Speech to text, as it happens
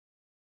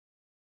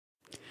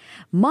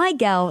My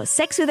girl,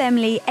 Sex with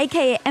Emily,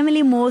 aka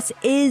Emily Morse,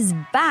 is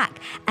back.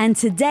 And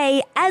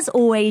today, as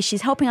always,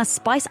 she's helping us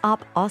spice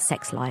up our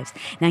sex lives.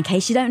 Now, in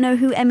case you don't know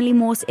who Emily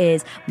Morse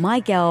is, my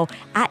girl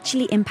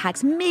actually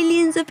impacts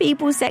millions of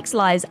people's sex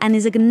lives and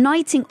is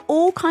igniting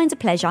all kinds of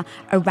pleasure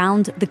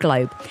around the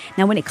globe.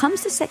 Now, when it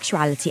comes to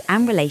sexuality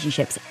and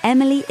relationships,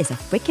 Emily is a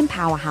freaking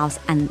powerhouse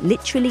and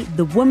literally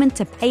the woman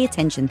to pay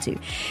attention to.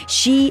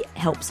 She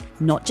helps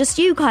not just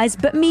you guys,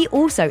 but me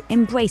also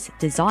embrace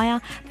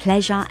desire,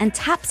 pleasure, and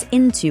taps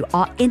into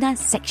our inner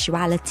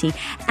sexuality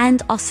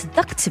and our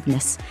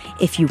seductiveness,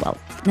 if you will.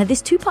 Now,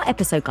 this 2-part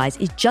episode, guys,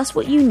 is just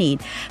what you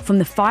need from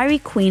the fiery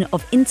queen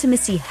of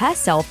intimacy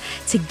herself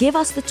to give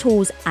us the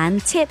tools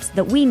and tips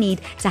that we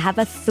need to have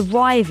a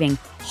thriving,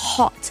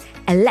 hot,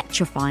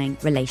 electrifying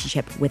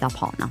relationship with our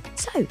partner.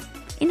 So,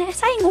 in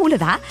saying all of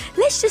that,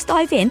 let's just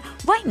dive in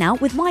right now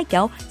with my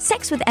girl,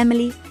 Sex with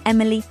Emily,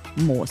 Emily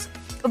Morse.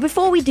 But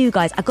before we do,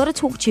 guys, I got to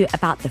talk to you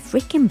about the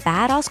freaking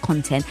badass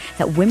content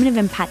that Women of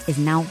Impact is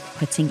now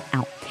putting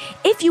out.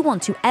 If you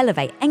want to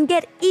elevate and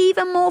get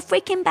even more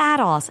freaking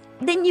badass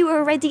than you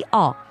already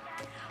are,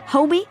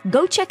 homie,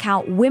 go check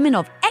out Women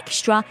of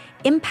Extra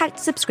Impact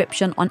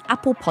subscription on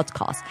Apple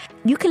Podcasts.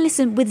 You can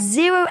listen with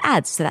 0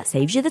 ads, so that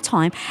saves you the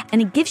time,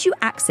 and it gives you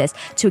access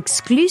to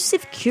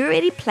exclusive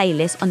curated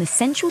playlists on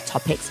essential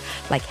topics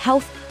like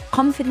health,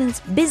 confidence,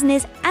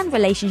 business, and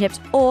relationships,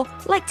 or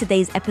like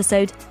today's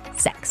episode,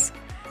 sex.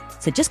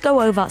 So just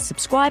go over,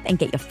 subscribe, and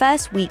get your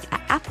first week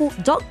at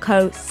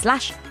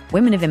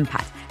apple.co/Women of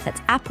Impact.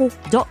 That's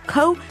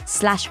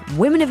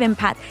apple.co/Women of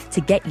Impact to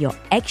get your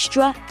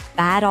extra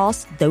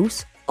badass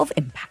dose of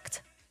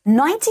impact.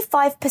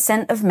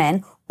 95% of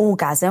men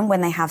orgasm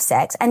when they have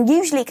sex, and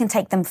usually it can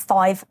take them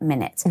 5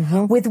 minutes.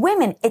 With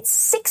women, it's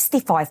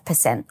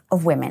 65%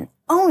 of women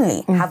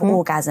only have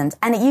orgasms,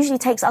 and it usually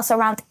takes us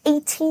around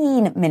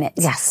 18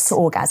 minutes to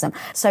orgasm.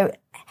 So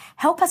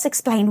help us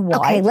explain why.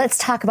 Okay, let's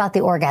talk about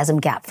the orgasm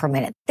gap for a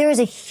minute. There is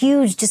a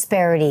huge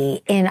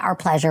disparity in our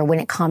pleasure when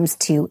it comes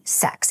to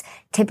sex.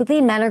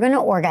 Typically, men are going to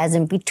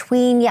orgasm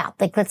between,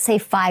 let's say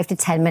 5 to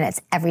 10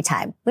 minutes every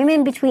time.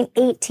 Women between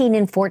 18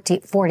 and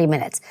 40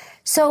 minutes.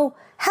 So,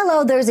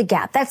 hello, there's a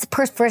gap. That's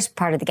the first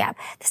part of the gap.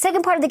 The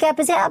second part of the gap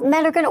is,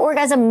 men are going to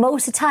orgasm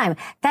most of the time.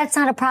 That's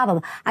not a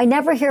problem. I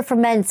never hear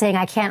from men saying,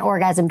 I can't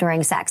orgasm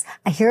during sex.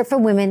 I hear it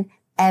from women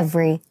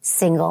every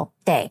single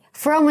day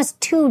for almost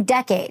 2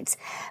 decades.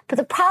 But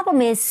the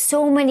problem is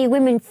so many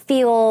women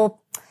feel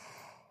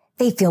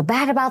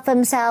bad about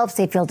themselves.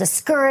 They feel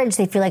discouraged.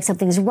 They feel like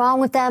something's wrong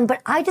with them.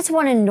 But I just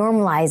want to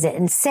normalize it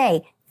and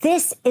say,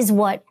 this is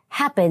what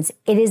happens.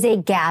 It is a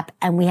gap,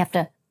 and we have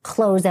to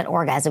close that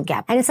orgasm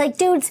gap. And it's like,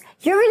 dudes,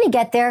 you're going to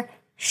get there.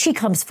 She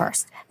comes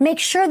first. Make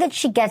sure that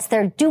she gets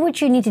there. Do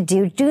what you need to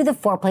do. Do the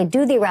foreplay.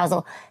 Do the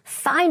arousal.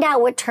 Find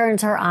out what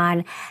turns her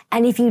on.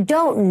 And if you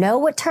don't know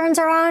what turns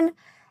her on,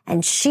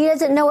 and she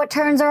doesn't know what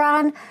turns her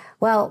on,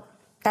 well,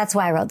 that's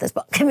why I wrote this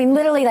book. I mean,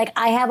 literally,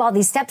 I have all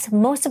these steps.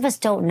 Most of us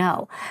don't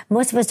know.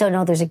 Most of us don't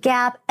know there's a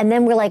gap. And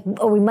then we're like,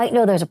 we might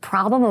know there's a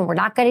problem and we're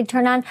not getting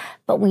turned on,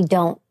 but we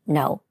don't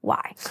know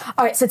why.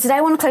 All right. So today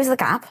I want to close the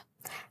gap.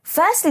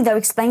 Firstly, though,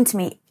 explain to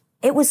me,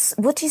 it was,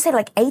 what do you say,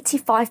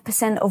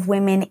 85% of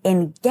women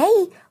in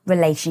gay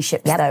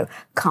relationships, though,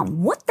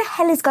 come. What the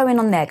hell is going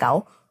on there,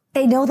 girl?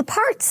 They know the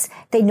parts.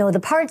 They know the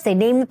parts. They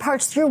name the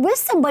parts through with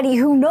somebody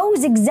who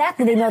knows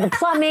exactly. They know the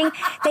plumbing.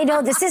 They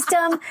know the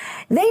system.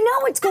 They know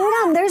what's going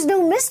on. There's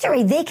no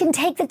mystery. They can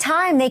take the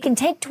time. They can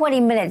take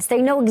 20 minutes.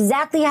 They know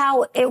exactly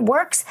how it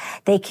works.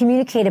 They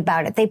communicate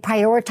about it. They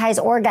prioritize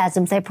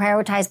orgasms. They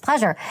prioritize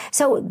pleasure.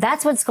 So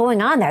that's what's going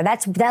on there.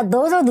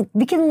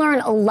 We can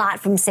learn a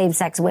lot from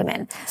same-sex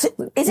women. So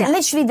is it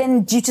literally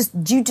then, do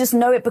you just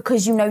know it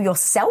because you know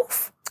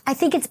yourself? I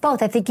think it's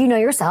both. I think you know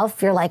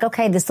yourself. You're like,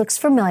 okay, this looks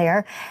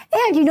familiar.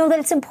 And you know that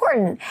it's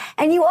important.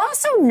 And you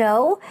also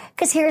know,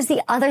 because here's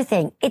the other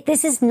thing.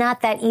 This is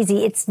not that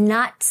easy. It's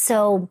not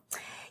so...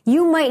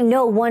 You might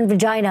know one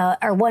vagina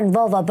or one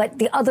vulva, but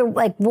the other,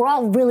 we're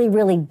all really,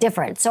 really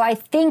different. So I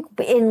think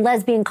in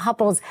lesbian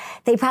couples,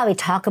 they probably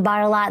talk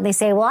about it a lot and they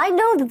say, well, I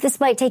know that this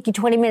might take you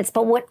 20 minutes,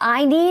 but what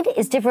I need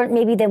is different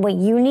maybe than what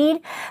you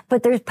need,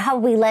 but there's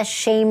probably less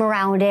shame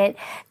around it.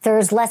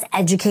 There's less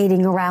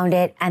educating around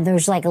it. And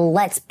there's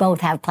let's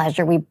both have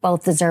pleasure. We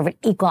both deserve an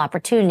equal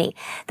opportunity.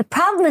 The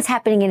problem that's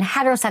happening in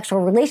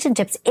heterosexual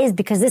relationships is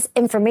because this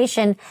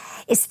information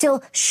is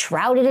still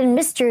shrouded in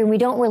mystery and we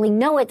don't really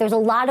know it. There's a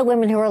lot of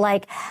women who are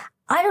like,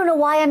 I don't know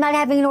why I'm not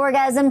having an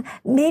orgasm.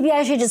 Maybe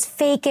I should just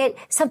fake it.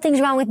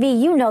 Something's wrong with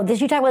me. You know this.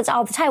 You talk about this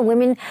all the time.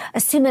 Women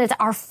assume that it's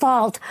our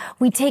fault.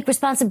 We take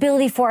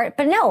responsibility for it.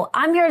 But no,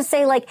 I'm here to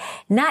say,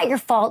 not your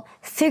fault.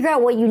 Figure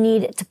out what you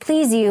need to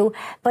please you.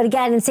 But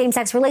again, in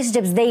same-sex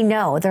relationships, they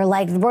know. They're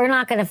like, we're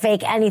not going to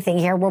fake anything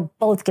here. We're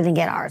both going to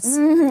get ours.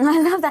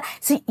 I love that.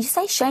 So you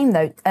say shame,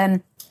 though.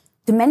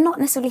 Do men not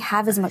necessarily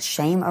have as much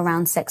shame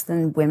around sex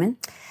than women?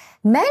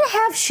 Men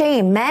have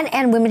shame. Men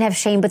and women have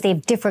shame, but they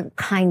have different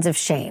kinds of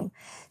shame.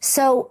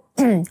 So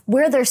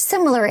Where they're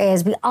similar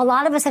is a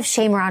lot of us have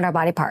shame around our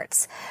body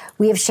parts.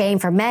 We have shame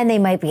for men. They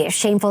might be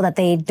shameful that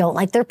they don't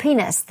like their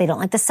penis. They don't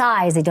like the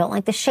size. They don't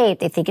like the shape.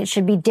 They think it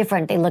should be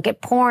different. They look at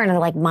porn and they're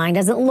like, mine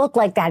doesn't look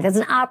like that. It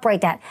doesn't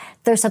operate that.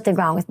 There's something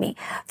wrong with me.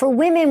 For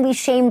women, we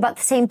shame about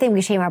the same thing.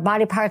 We shame our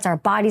body parts, our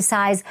body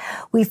size.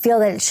 We feel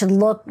that it should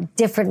look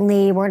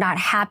differently. We're not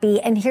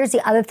happy. And here's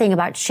the other thing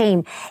about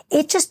shame.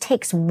 It just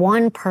takes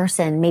one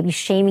person maybe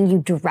shaming you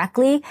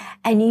directly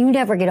and you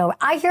never get over it.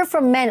 I hear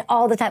from men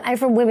all the time. I hear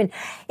from women.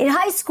 In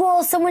high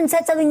school, someone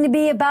said something to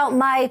me about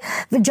my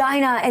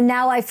vagina and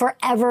now I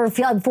forever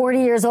feel I'm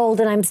 40 years old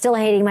and I'm still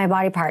hating my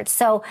body parts.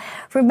 So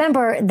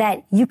remember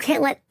that you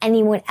can't let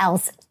anyone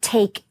else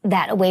take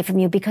that away from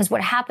you, because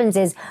what happens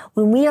is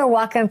when we are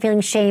walking around feeling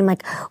shame,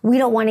 like we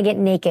don't want to get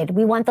naked.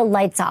 We want the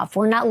lights off.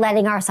 We're not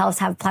letting ourselves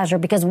have pleasure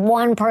because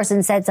one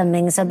person said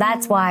something. So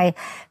that's why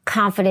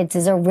confidence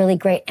is a really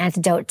great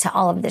antidote to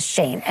all of this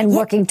shame and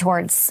working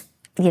towards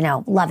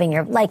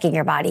liking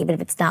your body, even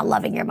if it's not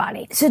loving your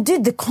body. So,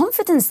 dude, the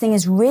confidence thing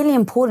is really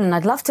important.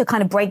 I'd love to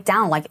kind of break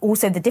down, like,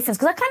 also the difference.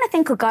 Because I kind of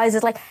think of guys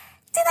as like,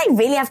 do they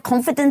really have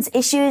confidence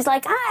issues?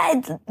 Like,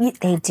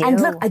 they do.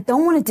 And look, I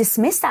don't want to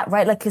dismiss that,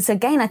 right? Like, because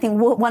again, I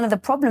think one of the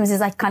problems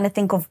is I kind of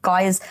think of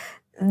guys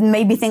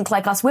maybe think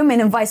like us women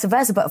and vice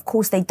versa, but of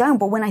course they don't.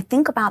 But when I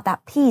think about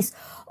that piece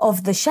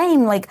of the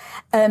shame, like,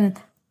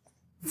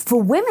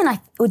 for women,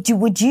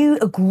 would you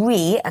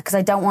agree? Because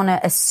I don't want to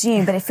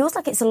assume, but it feels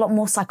like it's a lot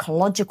more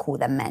psychological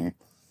than men.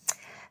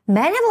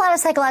 Men have a lot of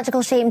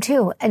psychological shame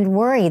too and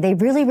worry. They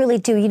really, really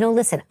do.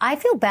 Listen, I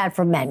feel bad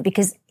for men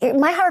because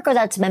my heart goes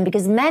out to men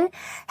because men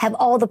have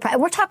all the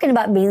we're talking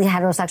about mainly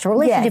heterosexual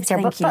relationships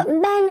here, but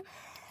men,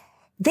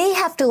 they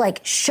have to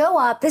show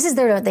up. This is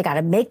they got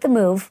to make the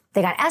move.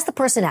 They got to ask the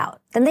person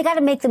out. Then they got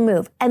to make the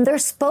move. And they're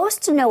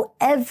supposed to know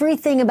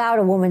everything about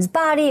a woman's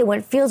body and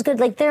what feels good.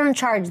 Like they're in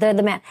charge. They're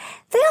the man.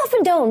 They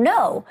often don't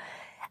know.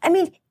 I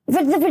mean,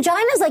 the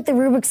vagina is like the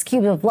Rubik's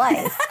Cube of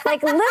life.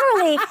 Like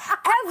literally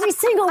every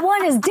single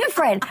one is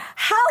different.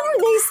 How are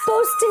they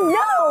supposed to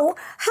know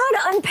how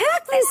to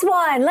unpack this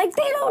one? Like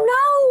they don't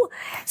know.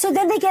 So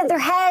then they get in their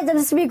heads and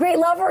this would be a great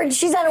lover and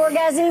she's not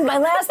orgasming. My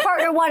last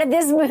partner wanted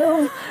this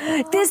move.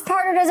 This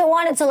partner doesn't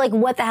want it. So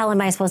what the hell am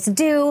I supposed to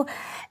do?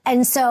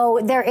 And so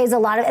there is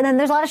and then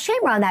there's a lot of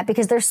shame around that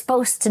because they're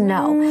supposed to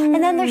know. And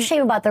then there's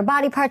shame about their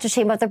body parts or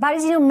shame about their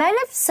bodies. Men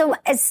have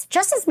it's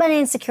just as many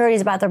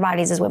insecurities about their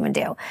bodies as women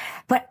do.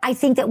 But I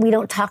think that we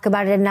don't talk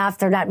about it enough.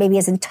 They're not maybe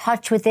as in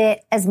touch with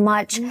it as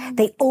much.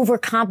 They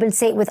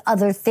overcompensate with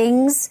other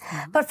things.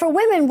 But for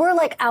women, we're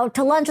out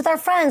to lunch with our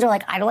friends. We're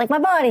like, I don't like my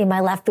body.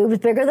 My left boob is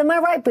bigger than my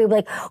right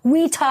boob.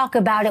 We talk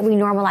about it. We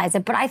normalize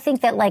it. But I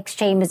think that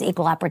shame is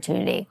equal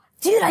opportunity.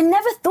 Dude, I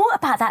never thought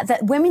about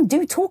that women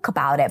do talk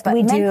about it, but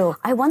we do.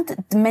 I wonder,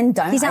 the men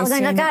don't. He's not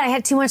going, God, I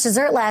had too much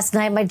dessert last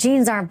night. My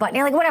jeans aren't buttoned.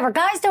 You're like, whatever.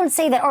 Guys don't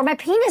say that. Or my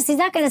penis. He's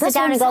not going to sit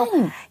down and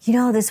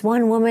go, this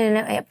one woman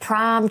at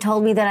prom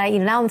told me that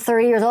now I'm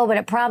 30 years old, but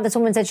at prom, this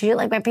woman said she didn't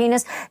like my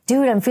penis.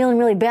 Dude, I'm feeling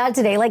really bad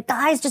today.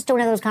 Guys just don't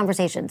have those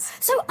conversations.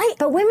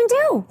 But women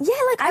do. Yeah,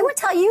 I would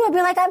tell you, I'd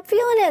be like, I'm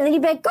feeling it. And then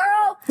you'd be like,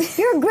 girl,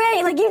 you're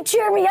great. You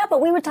cheer me up,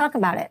 but we would talk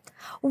about it.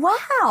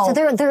 Wow. So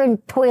they're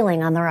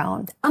toiling on their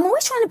own. I'm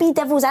always trying to be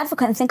devil's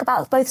advocate and think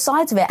about both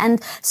sides of it.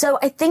 And so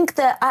I think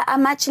that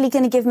I'm actually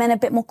going to give men a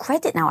bit more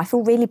credit now. I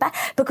feel really bad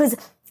because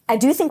I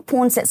do think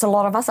porn sets a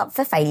lot of us up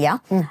for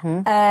failure.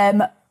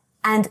 Mm-hmm.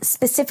 And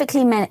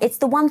specifically men, it's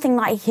the one thing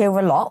that I hear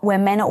a lot where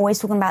men are always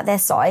talking about their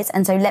size.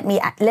 And so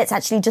let's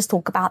actually just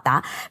talk about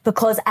that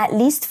because at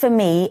least for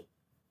me,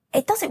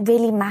 it doesn't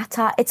really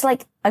matter. It's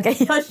like, okay,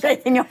 you're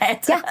shaking your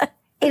head. Yeah.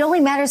 It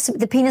only matters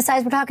the penis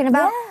size we're talking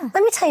about. Yeah.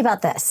 Let me tell you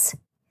about this.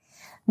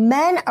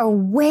 Men are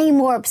way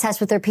more obsessed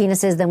with their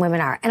penises than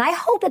women are. And I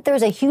hope that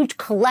there's a huge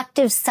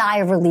collective sigh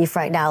of relief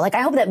right now.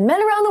 I hope that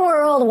men around the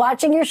world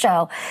watching your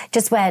show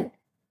just went,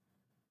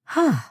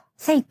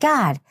 thank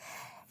God.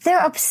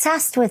 They're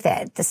obsessed with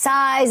it. The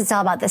size, it's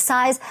all about the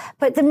size.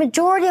 But the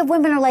majority of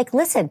women are like,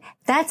 listen,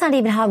 that's not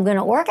even how I'm going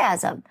to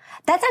orgasm.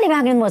 That's not even how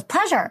I'm going to get the most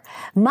pleasure.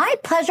 My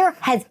pleasure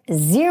has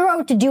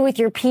zero to do with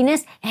your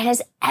penis. It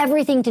has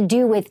everything to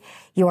do with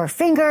your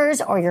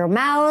fingers or your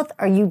mouth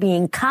or you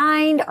being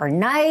kind or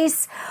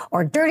nice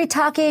or dirty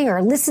talking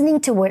or listening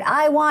to what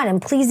I want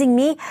and pleasing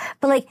me.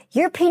 But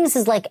your penis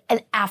is an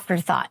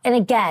afterthought. And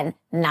again,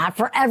 not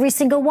for every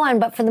single one,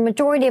 but for the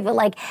majority of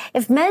it,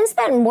 if men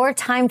spent more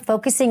time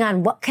focusing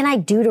on what can I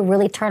do to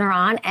really turn her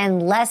on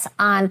and less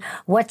on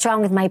what's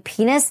wrong with my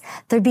penis,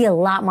 there'd be a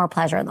lot more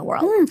pleasure in the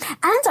world.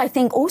 And I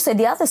think also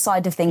the other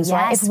side of things,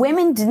 right? If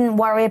women didn't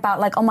worry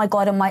about oh my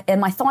God, are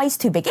my thighs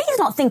too big? He's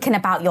not thinking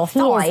about your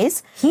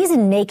thighs. He's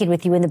naked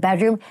with you in the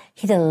bedroom.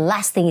 The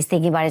last thing he's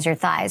thinking about is your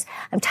thighs.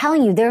 I'm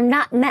telling you, they're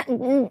not,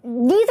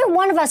 neither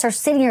one of us are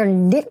sitting here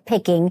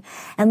nitpicking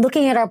and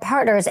looking at our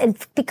partners. And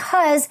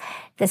because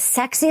the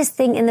sexiest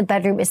thing in the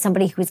bedroom is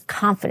somebody who's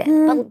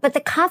confident. But the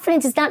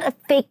confidence is not a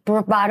fake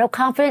bravado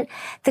confidence.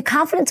 The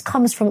confidence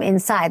comes from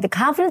inside. The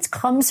confidence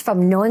comes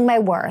from knowing my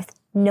worth,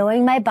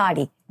 knowing my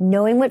body,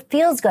 knowing what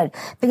feels good,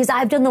 because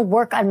I've done the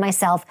work on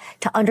myself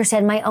to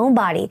understand my own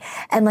body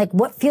and like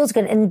what feels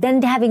good, and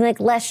then having like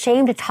less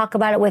shame to talk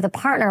about it with a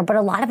partner. But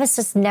a lot of us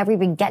just never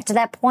even get to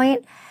that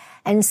point.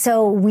 And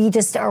so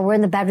we're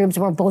in the bedrooms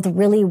and we're both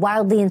really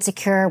wildly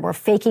insecure. We're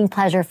faking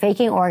pleasure,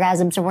 faking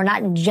orgasms, and we're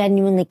not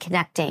genuinely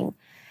connecting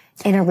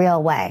in a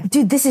real way.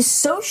 Dude, this is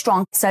so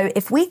strong. So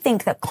if we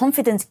think that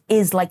confidence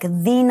is like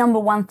the number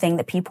one thing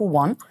that people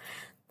want,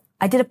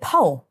 I did a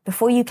poll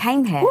before you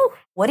came here. Woo.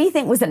 What do you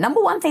think was the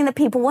number one thing that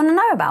people want to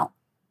know about?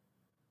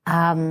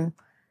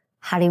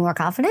 How to be more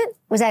confident?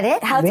 Was that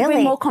it? How to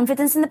bring more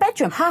confidence in the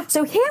bedroom. Huh.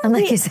 So here I'm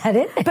like, is that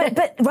it?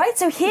 but right,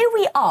 so here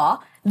we are.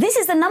 This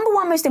is the number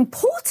one most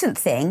important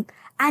thing,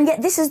 and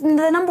yet this is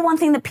the number one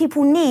thing that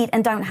people need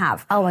and don't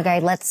have. Oh my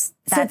God,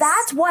 So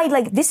that's why,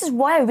 like, this is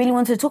why I really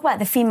wanted to talk about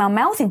the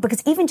female-male thing,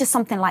 because even just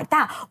something like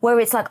that, where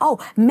it's like, oh,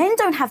 men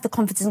don't have the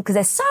confidence because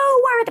they're so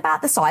worried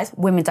about the size.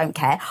 Women don't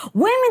care.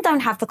 Women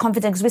don't have the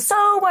confidence because we're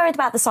so worried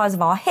about the size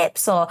of our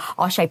hips or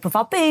our shape of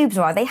our boobs,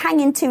 or are they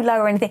hanging too low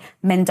or anything.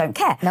 Men don't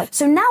care. Nope.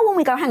 So now when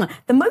we go, hang on,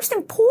 the most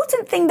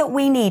important thing that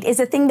we need is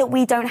a thing that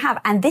we don't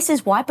have. And this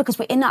is why, because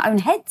we're in our own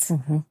heads.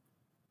 Mm-hmm.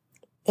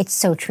 It's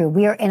so true.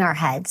 We are in our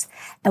heads,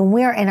 and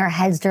we are in our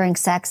heads during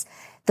sex.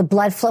 The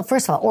blood flow,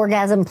 first of all,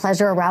 orgasm,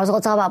 pleasure, arousal,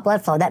 it's all about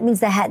blood flow. That means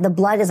the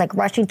blood is like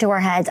rushing to our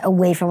heads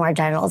away from our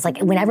genitals. Like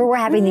whenever we're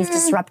having these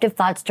disruptive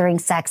thoughts during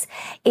sex,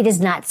 it is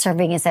not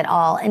serving us at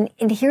all. And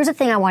here's the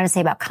thing I want to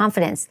say about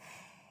confidence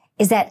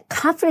is that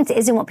confidence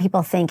isn't what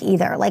people think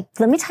either. Like,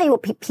 let me tell you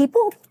what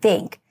people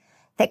think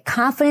that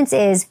confidence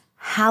is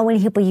how many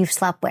people you've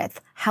slept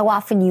with, how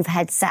often you've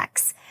had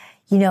sex.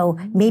 You know,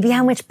 maybe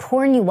how much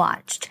porn you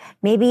watched.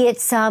 Maybe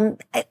it's, I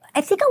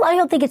think a lot of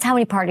people think it's how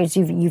many partners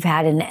you've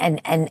had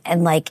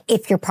and like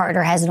if your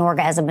partner has an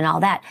orgasm and all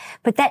that.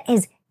 But that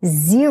is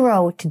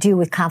zero to do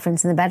with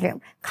confidence in the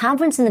bedroom.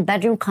 Confidence in the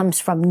bedroom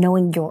comes from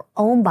knowing your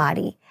own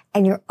body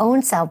and your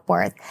own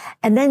self-worth,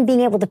 and then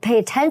being able to pay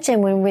attention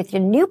when with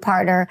your new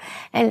partner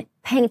and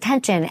paying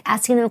attention,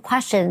 asking them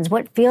questions,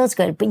 what feels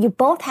good. But you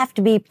both have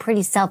to be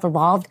pretty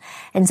self-evolved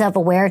and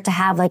self-aware to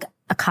have like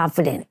a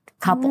confident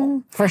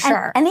couple, for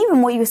sure. And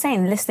even what you were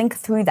saying, let's think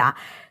through that.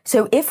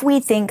 So if we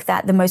think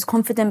that the most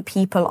confident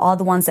people are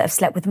the ones that have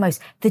slept with the most,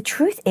 the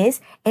truth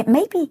is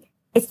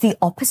it's the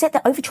opposite.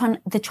 They're trying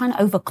to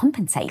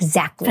overcompensate.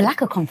 Exactly. For lack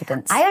of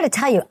confidence. I got to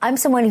tell you, I'm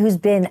someone who's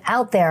been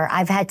out there.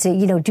 I've had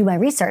to, do my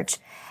research.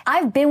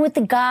 I've been with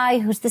the guy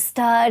who's the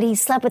stud. He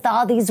slept with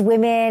all these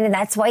women, and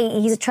that's why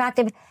he's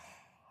attractive.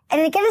 And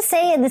I gotta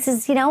say, and this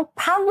is,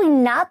 probably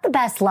not the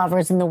best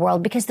lovers in the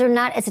world because they're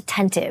not as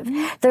attentive.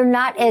 They're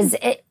not as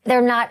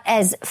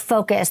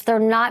focused. They're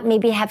not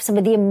maybe have some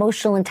of the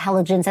emotional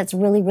intelligence that's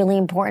really, really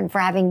important for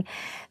having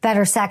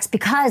better sex,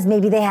 because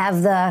maybe they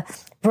have the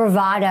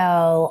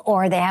bravado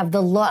or they have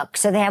the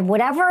looks or they have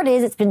whatever it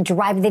is that's been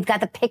driving. They've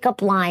got the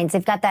pickup lines.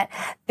 They've got that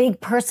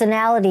big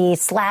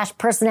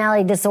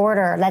personality/personality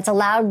disorder that's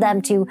allowed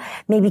them to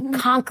maybe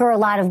conquer a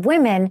lot of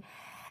women.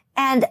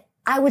 And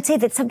I would say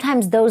that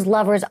sometimes those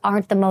lovers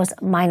aren't the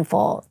most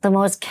mindful, the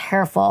most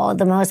careful,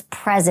 the most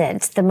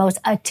present, the most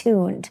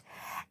attuned.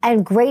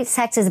 And great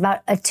sex is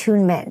about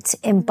attunement,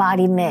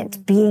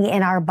 embodiment, being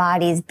in our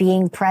bodies,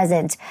 being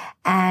present.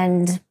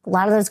 And a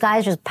lot of those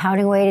guys just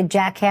pounding away to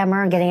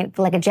jackhammer and getting it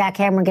like a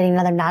jackhammer, getting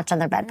another notch on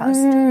their bedpost.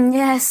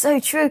 Yeah, so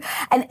true.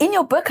 And in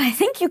your book, I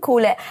think you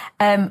call it,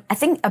 I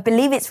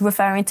believe it's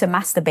referring to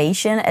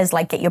masturbation as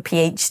like get your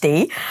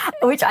PhD,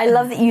 which I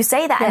love that you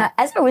say that. Yeah. And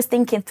as I was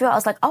thinking through it, I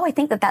was like, oh, I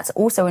think that that's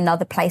also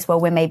another place where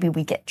maybe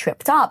we get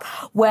tripped up,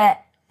 where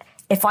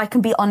if I can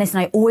be honest,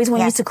 and I always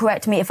want you to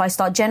correct me if I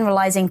start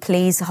generalizing,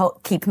 please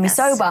keep me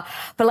sober.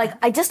 But like,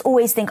 I just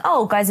always think,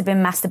 oh, guys have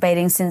been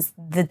masturbating since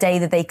the day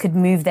that they could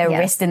move their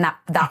wrist in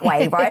that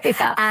way, right?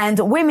 And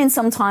women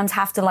sometimes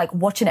have to like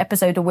watch an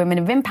episode of Women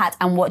of Impact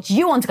and watch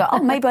you on to go, oh,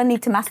 maybe I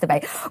need to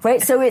masturbate,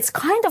 right? So it's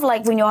kind of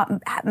like when you're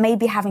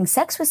maybe having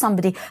sex with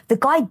somebody, the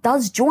guy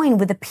does join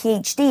with a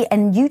PhD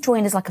and you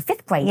join as like a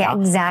fifth grader. Yeah,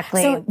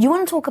 exactly. So you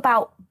want to talk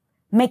about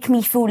make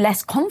me feel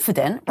less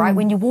confident, right?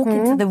 When you walk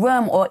into the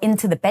room or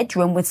into the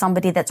bedroom with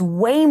somebody that's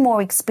way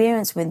more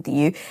experienced with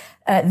you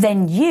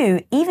than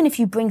you, even if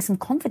you bring some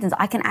confidence,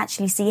 I can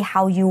actually see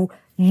how you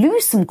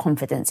lose some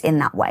confidence in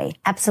that way.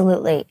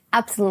 Absolutely.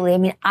 Absolutely. I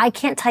mean, I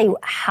can't tell you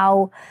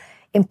how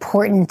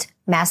important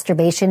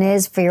masturbation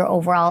is for your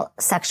overall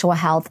sexual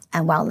health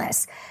and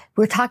wellness.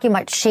 We were talking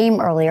about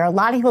shame earlier. A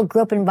lot of people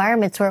grew up in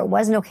environments where it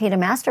wasn't okay to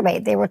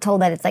masturbate. They were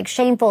told that it's like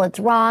shameful, it's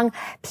wrong.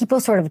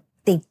 People sort of,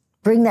 they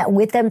bring that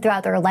with them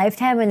throughout their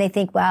lifetime, and they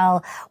think,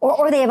 well,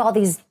 or they have all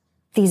these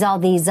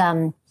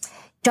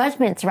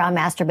judgments around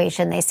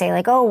masturbation. They say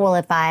like, oh, well,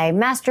 if I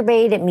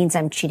masturbate, it means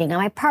I'm cheating on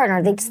my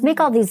partner. They just make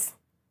all these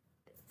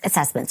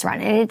assessments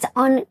around it, and it's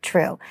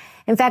untrue.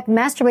 In fact,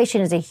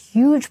 masturbation is a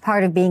huge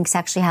part of being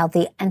sexually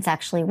healthy and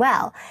sexually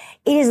well.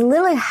 It is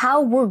literally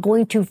how we're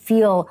going to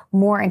feel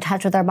more in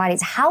touch with our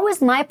bodies. How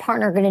is my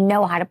partner going to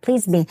know how to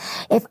please me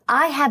if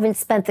I haven't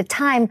spent the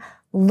time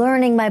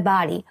learning my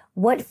body,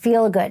 what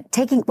feels good,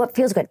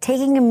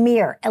 taking a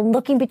mirror and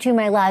looking between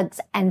my legs.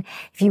 And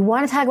if you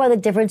want to talk about the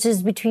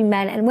differences between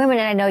men and women,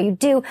 and I know you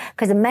do,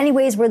 because in many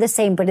ways we're the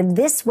same, but in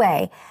this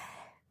way,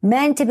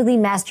 men typically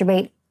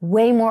masturbate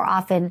way more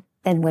often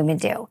than women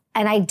do.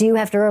 And I do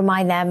have to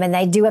remind them, and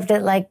I do have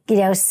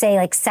to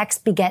say sex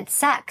begets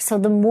sex. So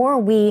the more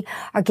we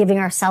are giving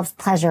ourselves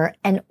pleasure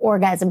and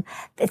orgasm,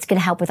 it's going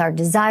to help with our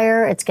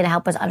desire. It's going to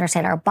help us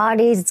understand our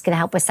bodies. It's going to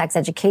help with sex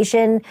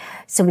education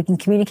so we can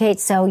communicate.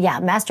 So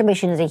yeah,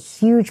 masturbation is a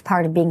huge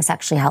part of being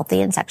sexually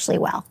healthy and sexually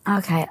well.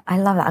 Okay. I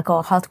love that. I got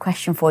a hard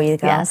question for you,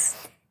 girl.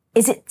 Yes.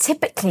 Is it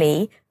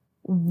typically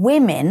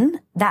women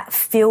that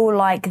feel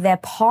like their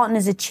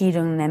partners are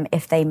cheating on them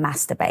if they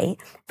masturbate?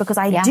 Because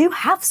I do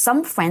have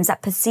some friends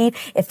that perceive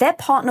if their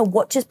partner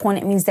watches porn,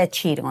 it means they're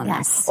cheating on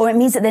them. Or it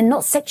means that they're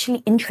not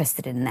sexually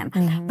interested in them.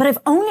 Mm-hmm. But I've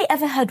only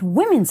ever heard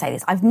women say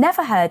this. I've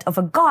never heard of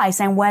a guy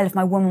saying, well, if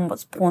my woman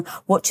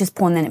watches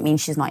porn, then it means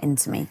she's not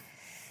into me.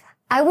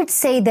 I would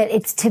say that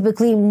it's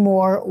typically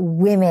more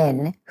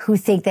women who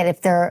think that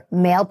if their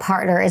male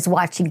partner is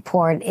watching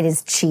porn, it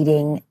is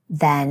cheating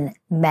than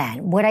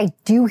men. What I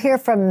do hear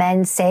from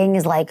men saying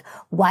is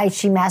why is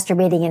she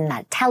masturbating and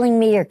not telling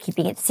me or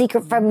keeping it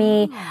secret from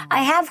me?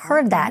 I have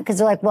heard that because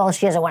they're like, well,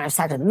 she doesn't want to have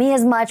sex with me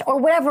as much or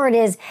whatever it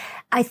is.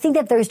 I think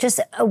that there's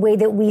just a way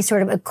that we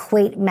sort of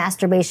equate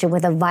masturbation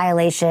with a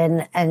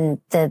violation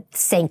and the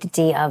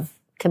sanctity of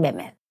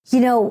commitment.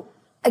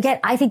 Again,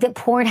 I think that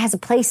porn has a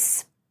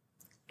place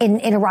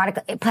in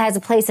erotic, it has a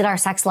place in our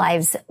sex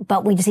lives,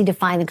 but we just need to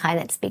find the kind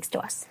that speaks to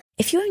us.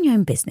 If you own your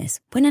own business,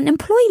 when an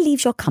employee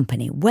leaves your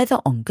company, whether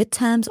on good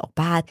terms or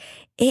bad,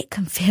 it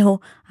can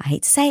feel, I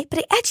hate to say it, but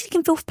it actually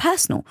can feel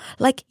personal,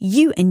 like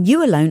you and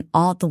you alone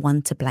are the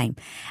one to blame.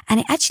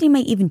 And it actually may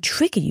even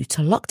trigger you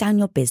to lock down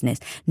your business,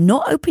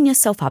 not open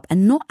yourself up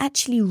and not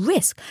actually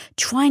risk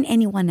trying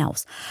anyone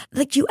else.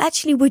 Like you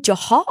actually would your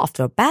heart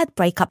after a bad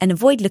breakup and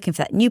avoid looking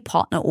for that new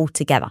partner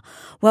altogether.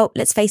 Well,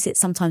 let's face it,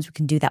 sometimes we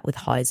can do that with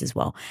highs as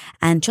well.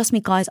 And trust me,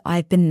 guys,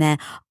 I've been there.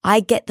 I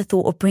get the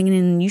thought of bringing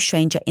in a new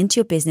stranger into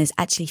your business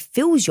actually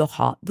fills your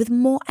heart with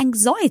more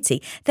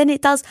anxiety than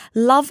it does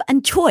love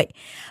and joy.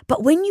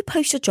 But when you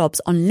post your jobs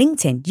on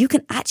LinkedIn, you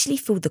can actually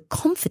feel the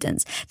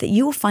confidence that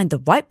you will find the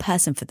right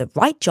person for the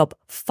right job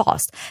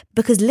fast,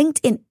 because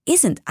LinkedIn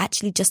isn't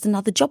actually just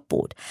another job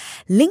board.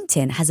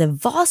 LinkedIn has a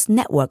vast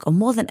network of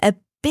more than a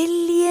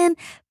billion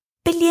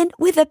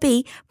with a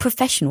B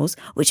professionals,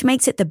 which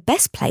makes it the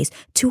best place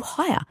to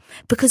hire.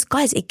 Because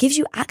guys, it gives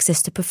you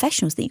access to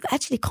professionals that you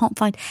actually can't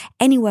find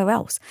anywhere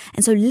else.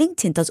 And so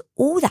LinkedIn does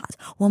all that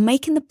while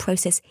making the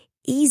process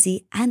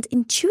easy and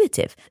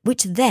intuitive,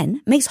 which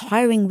then makes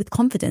hiring with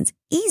confidence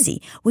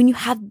easy when you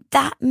have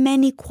that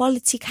many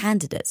quality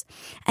candidates.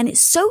 And it's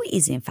so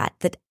easy, in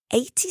fact, that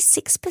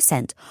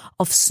 86%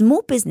 of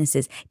small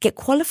businesses get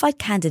qualified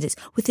candidates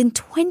within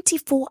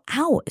 24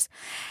 hours.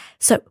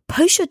 So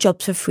post your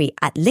jobs for free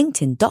at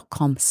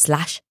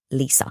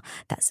linkedin.com/Lisa.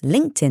 That's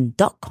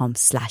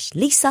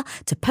linkedin.com/Lisa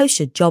to post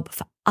your job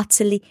for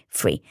utterly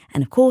free.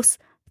 And of course,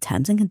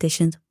 terms and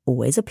conditions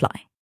always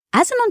apply.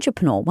 As an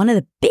entrepreneur, one of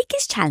the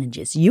biggest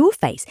challenges you will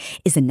face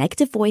is the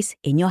negative voice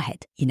in your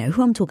head. You know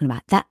who I'm talking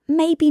about, that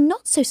maybe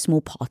not so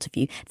small part of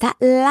you that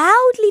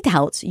loudly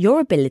doubts your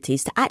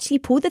abilities to actually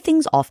pull the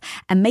things off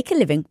and make a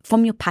living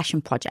from your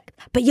passion project.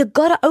 But you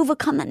gotta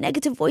overcome that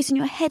negative voice in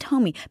your head,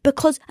 homie,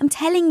 because I'm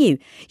telling you,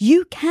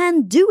 you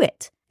can do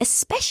it.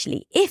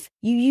 Especially if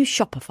you use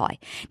Shopify.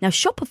 Now,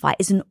 Shopify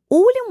is an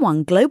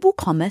all-in-one global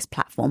commerce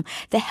platform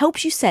that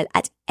helps you sell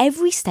at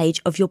every stage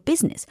of your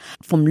business.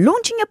 From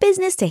launching your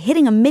business to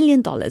hitting $1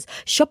 million,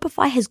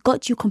 Shopify has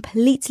got you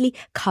completely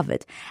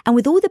covered. And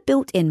with all the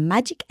built-in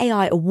Magic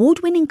AI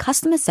award-winning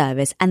customer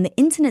service and the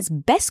internet's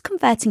best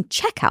converting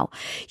checkout,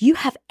 you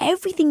have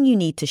everything you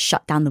need to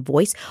shut down the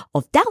voice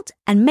of doubt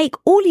and make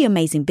all your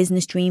amazing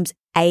business dreams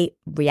a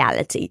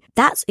reality.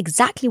 That's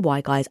exactly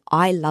why, guys,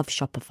 I love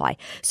Shopify.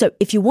 So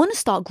if you want to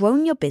start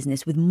growing your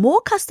business with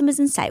more customers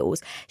and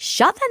sales,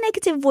 shut that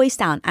negative voice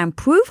down and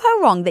prove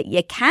her wrong that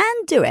you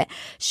can do it,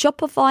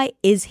 Shopify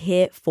is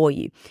here for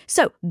you.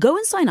 So go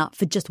and sign up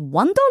for just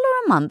 $1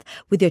 a month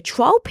with your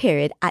trial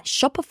period at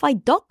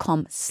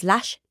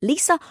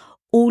shopify.com/Lisa,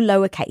 all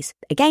lowercase.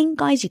 Again,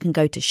 guys, you can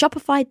go to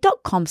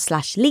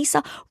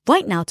shopify.com/Lisa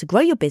right now to grow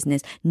your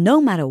business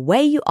no matter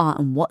where you are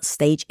and what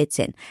stage it's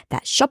in.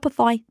 That's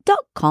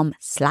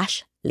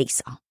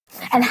shopify.com/Lisa.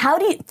 And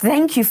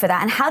thank you for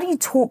that. And how do you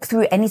talk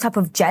through any type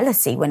of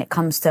jealousy when it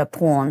comes to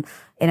porn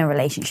in a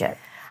relationship?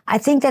 I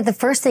think that the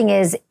first thing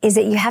is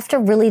that you have to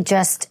really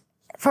just,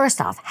 first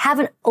off, have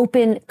an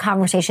open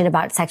conversation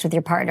about sex with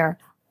your partner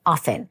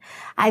often.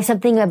 I have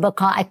something in my book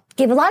called, I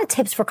give a lot of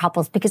tips for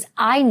couples because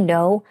I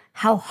know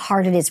how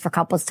hard it is for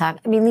couples to talk.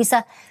 I mean,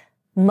 Lisa,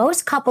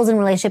 most couples in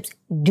relationships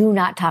do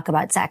not talk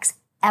about sex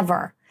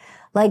ever.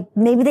 Like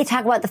maybe they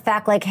talk about the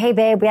fact like, hey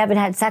babe, we haven't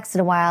had sex in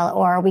a while,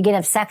 or we can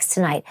have sex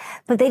tonight.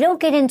 But they don't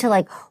get into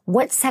like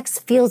what sex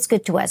feels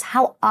good to us.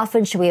 How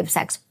often should we have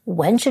sex?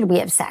 When should we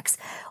have sex?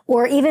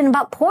 Or even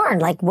about porn.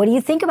 Like, what do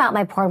you think about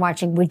my porn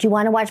watching? Would you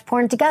want to watch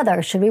porn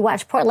together? Should we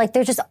watch porn? Like,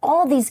 there's just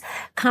all these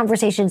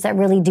conversations that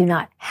really do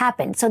not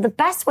happen. So the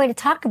best way to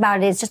talk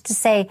about it is just to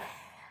say,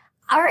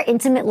 our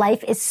intimate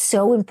life is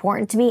so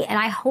important to me. And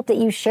I hope that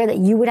you share that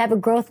you would have a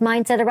growth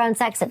mindset around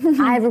sex and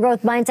I have a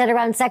growth mindset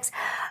around sex.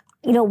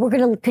 You know, we're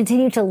going to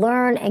continue to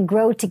learn and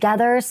grow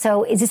together.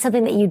 So is this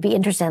something that you'd be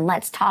interested in?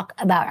 Let's talk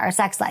about our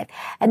sex life.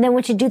 And then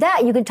once you do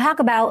that, you can talk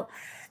about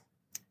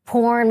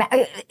porn.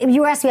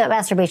 You were asking me about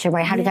masturbation,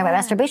 right? How do you talk about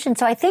masturbation?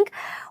 So I think,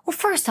 well,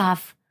 first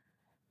off,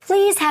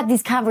 please have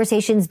these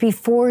conversations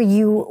before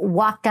you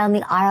walk down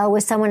the aisle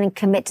with someone and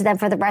commit to them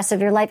for the rest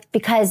of your life.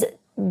 Because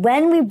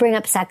when we bring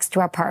up sex to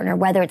our partner,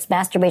 whether it's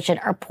masturbation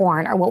or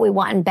porn or what we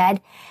want in bed,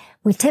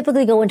 we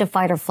typically go into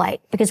fight or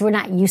flight because we're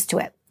not used to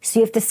it. So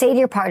you have to say to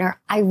your partner,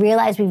 I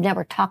realize we've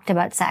never talked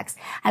about sex.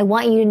 I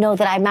want you to know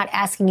that I'm not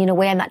asking you in a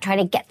way. I'm not trying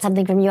to get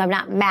something from you. I'm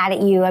not mad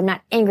at you. I'm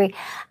not angry.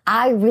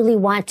 I really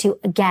want to,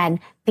 again,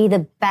 be the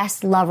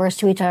best lovers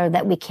to each other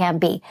that we can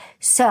be.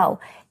 So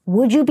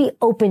would you be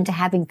open to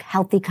having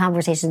healthy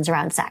conversations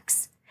around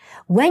sex?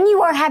 When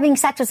you are having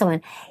sex with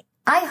someone,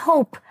 I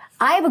hope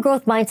I have a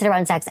growth mindset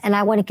around sex and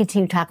I want to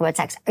continue to talk about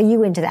sex. Are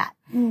you into that?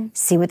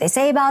 See what they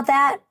say about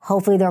that.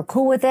 Hopefully they're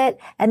cool with it.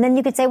 And then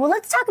you could say, well,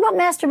 let's talk about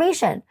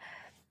masturbation.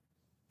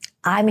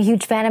 I'm a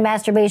huge fan of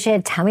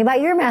masturbation. Tell me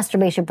about your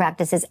masturbation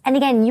practices. And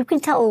again, you can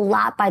tell a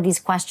lot by these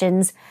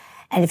questions.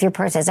 And if your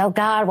person says, oh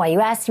God, why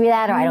you asked me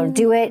that? Or I don't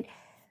do it.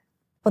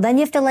 Well, then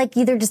you have to like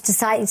either just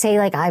decide and say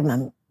like,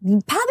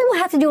 you probably will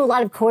have to do a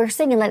lot of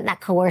coercing and not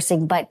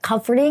coercing, but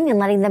comforting and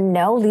letting them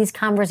know these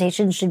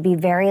conversations should be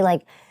very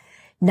like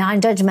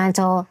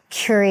non-judgmental,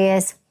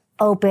 curious,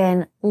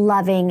 open,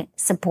 loving,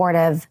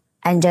 supportive,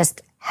 and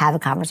just have a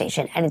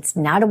conversation. And it's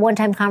not a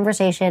one-time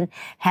conversation. It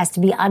has to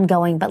be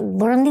ongoing, but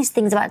learn these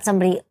things about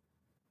somebody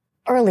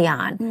early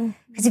on.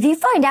 Because if you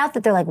find out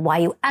that they're like, why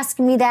are you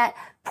asking me that?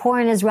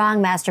 Porn is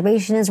wrong,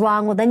 masturbation is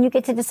wrong. Well, then you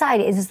get to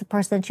decide, is this the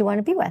person that you want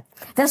to be with?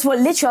 That's what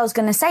literally I was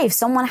going to say. If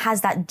someone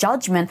has that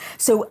judgment,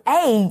 so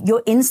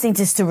your instinct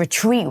is to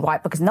retreat,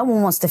 right? Because no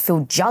one wants to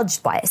feel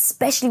judged by it,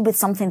 especially with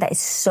something that is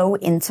so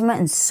intimate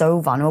and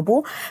so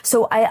vulnerable.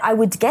 So I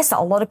would guess that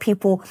a lot of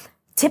people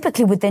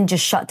typically would then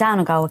just shut down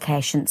and go, okay, I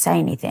shouldn't say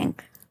anything.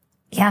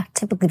 Yeah,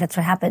 typically that's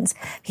what happens.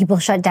 People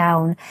shut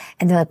down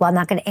and they're like, well, I'm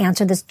not going to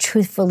answer this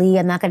truthfully.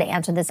 I'm not going to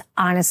answer this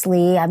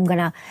honestly. I'm going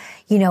to,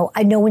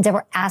 no one's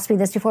ever asked me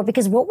this before,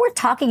 because what we're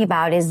talking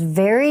about is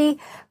very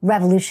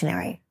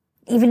revolutionary,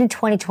 even in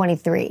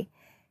 2023,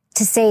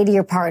 to say to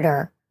your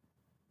partner,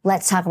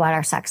 let's talk about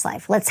our sex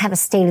life. Let's have a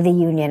state of the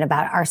union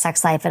about our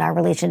sex life and our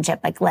relationship.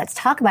 Like, let's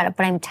talk about it.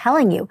 But I'm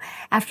telling you,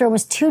 after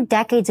almost 2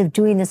 decades of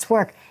doing this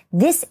work,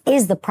 this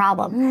is the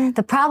problem.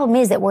 The problem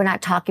is that we're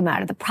not talking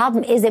about it. The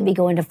problem is that we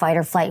go into fight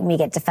or flight and we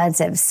get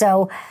defensive.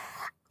 So,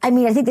 I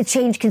think the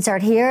change can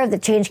start here. The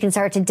change can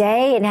start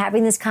today and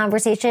having this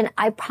conversation.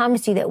 I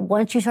promise you that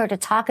once you start to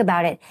talk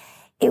about it,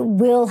 it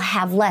will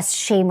have less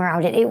shame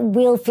around it. It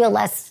will feel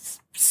less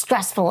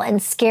stressful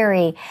and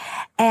scary,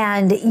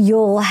 and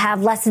you'll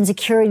have less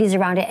insecurities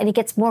around it, and it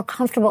gets more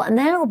comfortable, and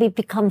then it'll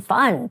become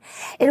fun.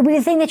 It'll be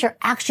the thing that you're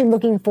actually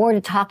looking forward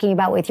to talking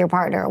about with your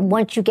partner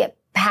once you get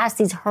past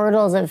these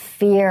hurdles of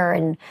fear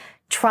and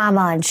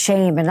trauma and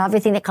shame and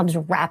everything that comes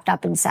wrapped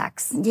up in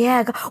sex.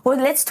 Yeah. Well,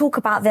 let's talk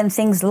about then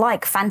things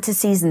like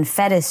fantasies and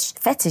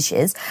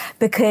fetishes,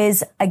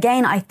 because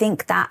again, I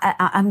think that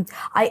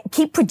I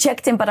keep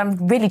projecting, but I'm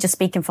really just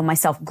speaking for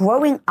myself.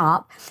 Growing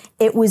up,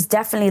 it was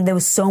definitely, there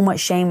was so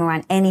much shame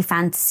around any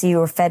fantasy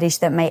or fetish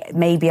that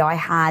maybe I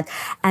had.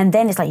 And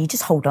then it's like, you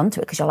just hold on to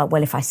it because you're like,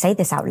 well, if I say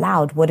this out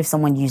loud, what if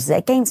someone uses it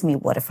against me?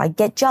 What if I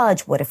get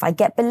judged? What if I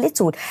get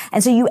belittled?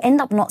 And so you end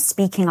up not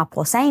speaking up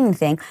or saying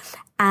anything.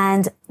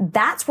 And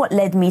that's what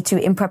led me to,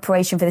 in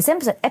preparation for this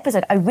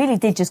episode, I really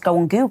did just go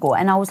on Google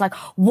and I was like,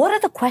 what are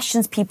the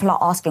questions people are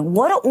asking?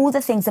 What are all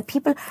the things that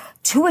people are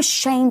too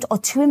ashamed or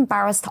too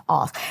embarrassed to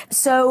ask?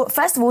 So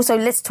first of all,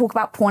 let's talk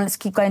about porn. Let's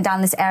keep going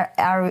down this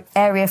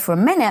area for a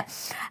minute.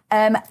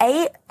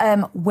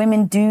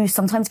 Women do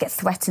sometimes get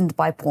threatened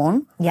by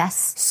porn.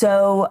 Yes.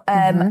 So,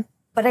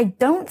 but I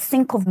don't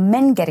think of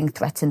men getting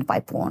threatened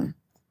by porn.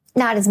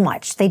 Not as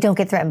much. They don't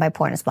get threatened by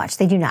porn as much.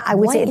 They do not. I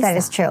would say that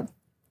is true.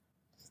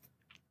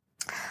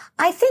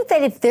 I think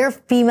that if their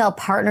female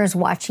partner's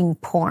watching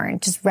porn,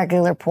 just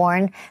regular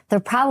porn, they're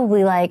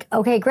probably like,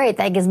 okay, great,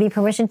 that gives me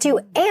permission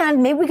too.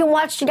 And maybe we can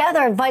watch together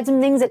and find some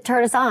things that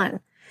turn us on.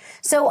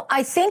 So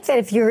I think that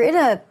if you're in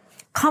a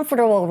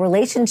comfortable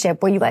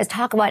relationship where you guys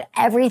talk about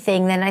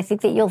everything, then I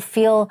think that you'll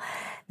feel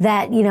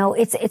that,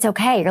 it's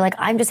okay. You're like,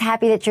 I'm just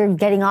happy that you're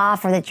getting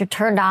off or that you're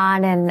turned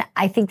on. And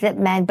I think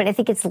that but I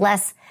think it's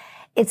less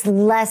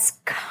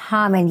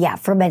common,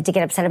 for men to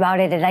get upset about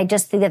it. And I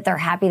just think that they're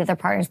happy that their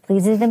partner's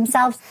pleasing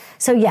themselves.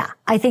 So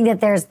I think that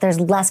there's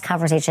less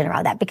conversation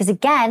around that because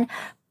again,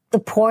 the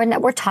porn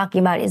that we're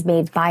talking about is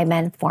made by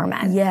men for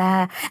men.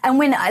 Yeah. And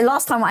when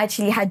last time I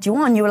actually had you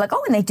on, you were like,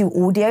 oh, and they do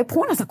audio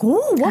porn. I was like,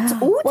 oh, what's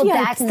audio Well,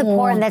 that's porn? the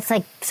porn that's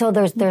like, so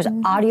there's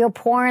audio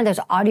porn, there's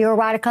audio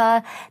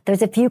erotica,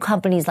 there's a few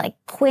companies like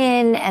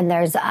Quinn, and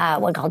there's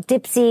one called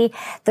Dipsy.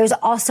 There's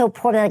also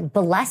porn like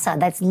Bellessa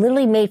that's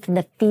literally made from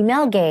the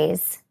female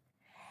gaze,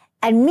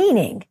 and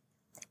meaning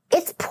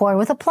it's porn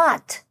with a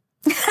plot.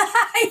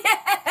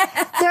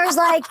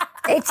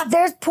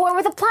 There's porn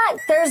with a plot.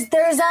 There's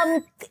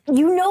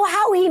you know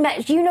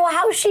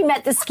how she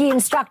met the ski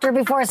instructor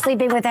before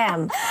sleeping with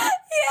him.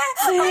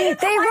 Yeah.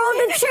 They rode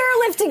the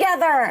chairlift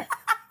together.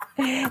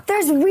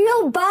 There's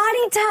real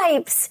body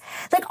types.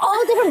 Like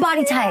all different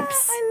body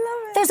types. I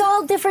love it. There's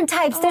all different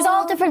types. There's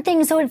all different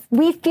things. So if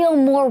we feel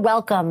more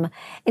welcome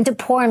into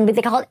porn,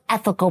 they call it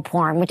ethical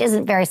porn, which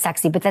isn't very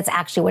sexy, but that's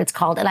actually what it's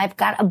called. And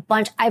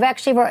I've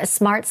actually wrote a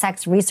smart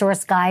sex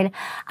resource guide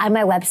on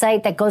my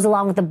website that goes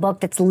along with the book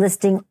that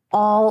lists at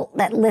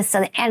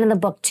the end of the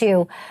book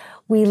too.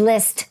 We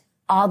list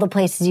all the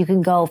places you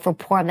can go for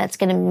porn that's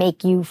going to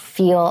make you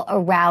feel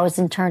aroused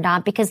and turned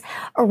on, because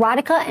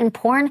erotica and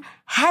porn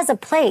has a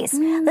place.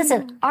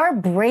 Listen, our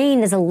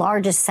brain is the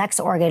largest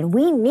sex organ.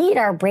 We need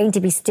our brain to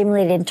be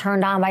stimulated and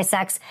turned on by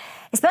sex,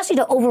 especially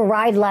to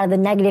override a lot of the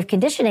negative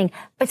conditioning.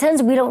 But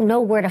sometimes we don't know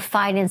where to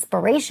find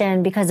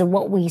inspiration because of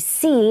what we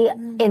see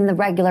in the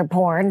regular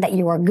porn that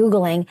you are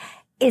Googling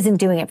isn't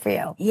doing it for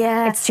you.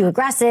 Yeah. It's too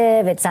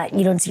aggressive. It's not,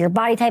 you don't see your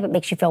body type. It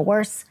makes you feel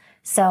worse.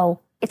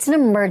 So it's an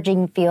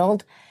emerging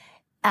field.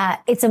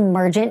 It's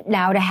emergent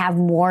now to have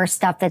more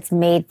stuff that's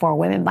made for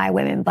women by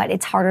women, but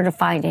it's harder to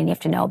find and you have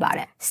to know about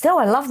it. Still,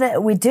 I love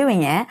that we're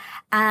doing it.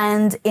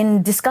 And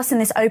in discussing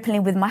this openly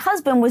with my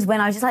husband was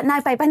when I was just like, no,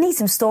 babe, I need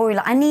some story.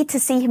 Like, I need to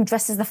see him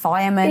dressed as the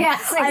fireman.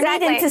 Yes, exactly. I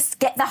need him to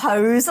get the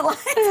hose.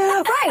 Like,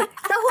 right.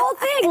 The whole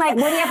thing. Like,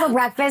 what do you have for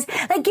breakfast?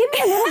 Like, give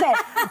me a little bit.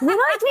 We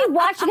like to be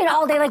watching it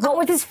all day. Like, what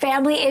were his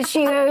family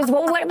issues?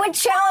 What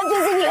challenges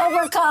did he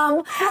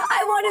overcome?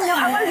 I want to know.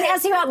 I want to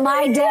ask you about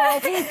my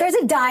day. There's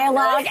a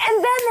dialogue.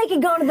 And then they can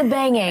go to the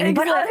banging. Exactly.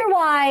 But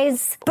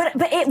otherwise...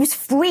 But it was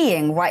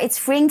freeing, right? It's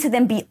freeing to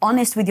then be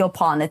honest with your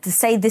partner, to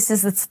say this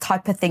is the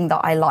type of thing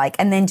that I like,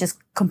 and then just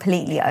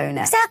completely own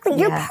it. Exactly.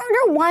 Your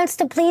partner wants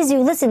to please you.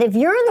 Listen, if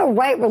you're in the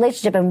right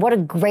relationship, and what a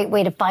great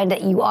way to find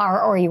that you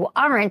are or you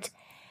aren't,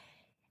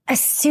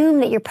 assume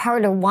that your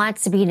partner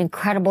wants to be an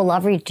incredible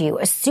lover to you.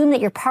 Assume that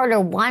your partner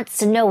wants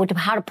to know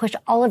how to push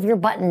all of your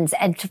buttons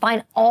and to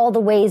find all the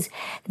ways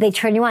that they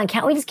turn you on.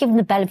 Can't we just give them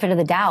the benefit of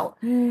the doubt?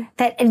 And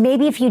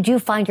maybe if you do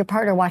find your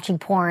partner watching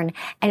porn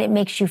and it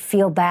makes you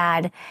feel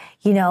bad,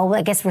 you know,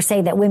 I guess we're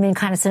saying that women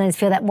kind of sometimes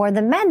feel that more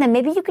than men, then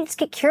maybe you could just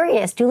get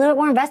curious, do a little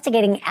more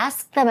investigating,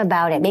 ask them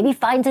about it, maybe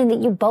find something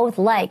that you both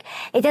like.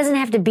 It doesn't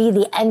have to be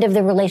the end of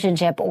the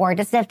relationship, or it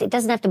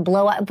doesn't have to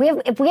blow up.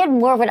 If we had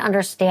more of an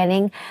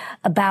understanding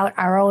about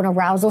our own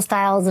arousal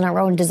styles and our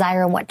own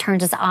desire and what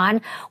turns us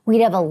on,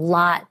 we'd have a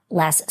lot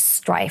less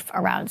strife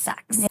around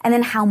sex. And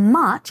then how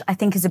much, I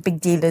think, is a big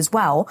deal as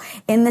well,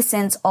 in the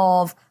sense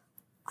of,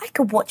 I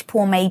could watch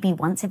porn maybe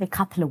once every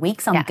couple of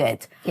weeks, I'm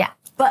good. Yeah.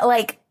 But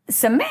like,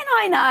 some men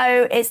I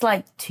know, it's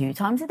like 2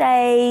 times a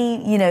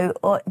day, you know,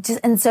 or just,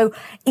 and so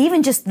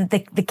even just the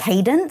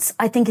cadence,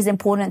 I think, is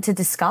important to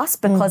discuss,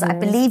 because I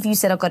believe you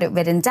said, I got it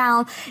written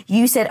down,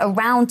 you said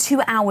around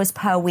 2 hours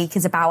per week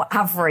is about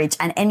average,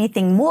 and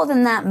anything more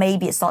than that,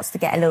 maybe it starts to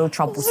get a little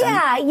troublesome.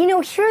 Yeah, you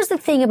know, here's the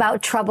thing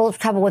about trouble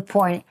with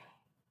porn.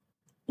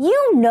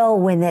 You know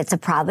when it's a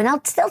problem. And I'll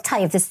tell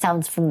you if this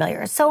sounds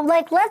familiar. So,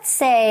 like, let's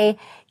say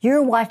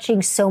you're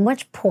watching so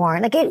much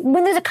porn,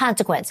 when there's a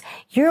consequence,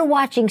 you're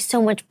watching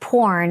so much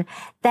porn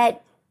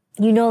that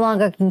you no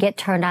longer can get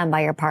turned on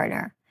by your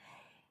partner.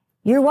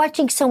 You're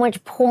watching so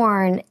much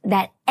porn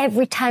that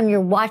every time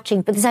you're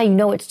watching, but this is how you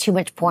know it's too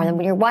much porn. And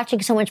when you're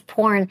watching so much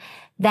porn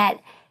that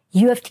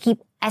you have to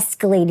keep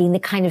escalating the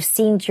kind of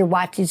scenes you're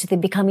watching so they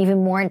become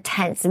even more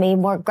intense and maybe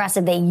more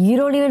aggressive, that you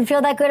don't even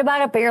feel that good about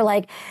it, but you're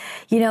like,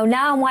 you know,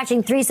 now I'm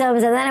watching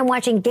threesomes and then I'm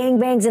watching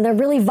gangbangs and they're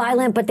really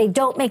violent, but they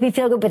don't make me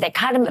feel good, but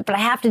I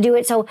have to do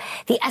it. So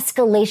the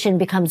escalation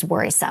becomes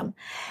worrisome.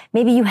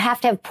 Maybe you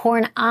have to have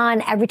porn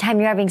on every time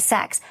you're having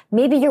sex.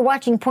 Maybe you're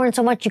watching porn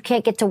so much you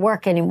can't get to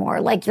work anymore.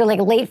 Like you're like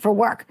late for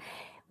work.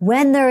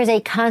 When there is a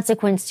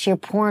consequence to your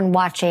porn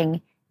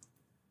watching,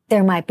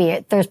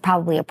 there's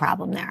probably a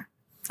problem there.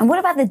 And what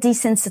about the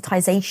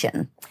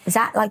desensitization? Is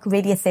that like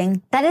really a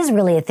thing? That is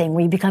really a thing,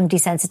 where you become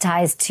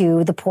desensitized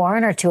to the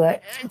porn or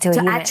to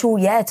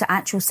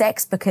actual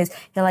sex, because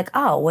you're like,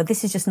 oh, well,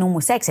 this is just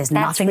normal sex. There's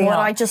nothing real. What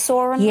I just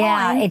saw online.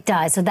 Yeah, it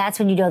does. So that's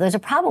when you know there's a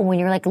problem, when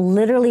you're like,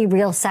 literally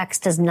real sex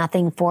does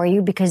nothing for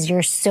you because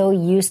you're so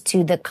used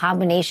to the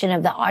combination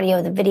of the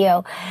audio, the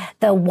video,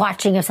 the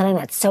watching of something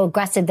that's so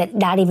aggressive that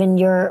not even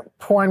your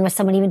porn with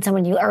someone,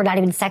 or not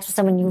even sex with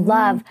someone you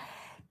love,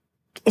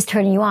 is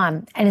turning you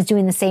on and is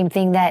doing the same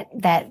thing that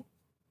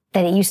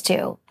it used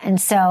to.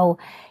 And so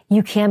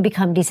you can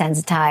become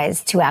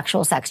desensitized to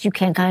actual sex. You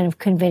can kind of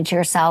convince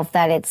yourself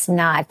that it's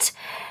not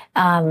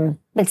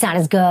It's not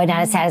as good, not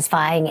as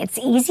satisfying. It's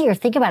easier.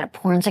 Think about it.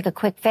 Porn's like a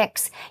quick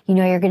fix. You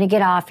know, you're going to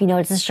get off. You know,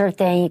 it's a sure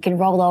thing. You can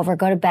roll over,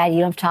 go to bed. You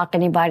don't have to talk to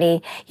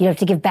anybody. You don't have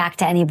to give back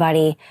to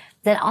anybody.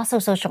 Then also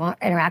social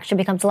interaction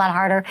becomes a lot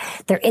harder.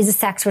 There is a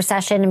sex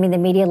recession. I mean, the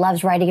media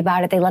loves writing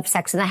about it. They love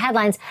sex in the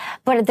headlines.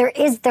 But there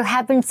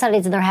have been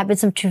studies and there have been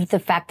some truth to the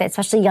fact that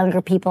especially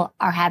younger people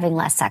are having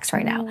less sex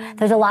right now.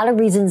 There's a lot of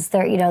reasons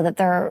there, you know, that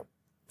they're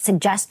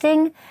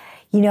suggesting.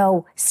 You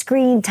know,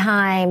 screen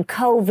time,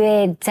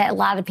 COVID set a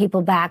lot of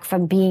people back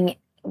from being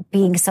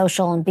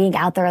social and being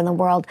out there in the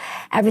world.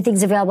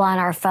 Everything's available on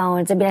our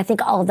phones. I mean, I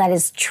think all of that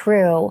is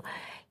true,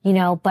 you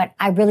know, but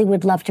I really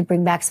would love to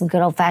bring back some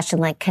good old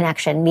fashioned like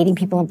connection, meeting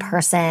people in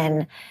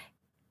person,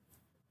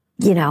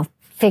 you know,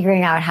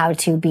 figuring out how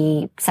to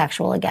be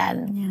sexual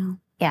again.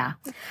 Yeah.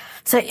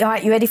 So, all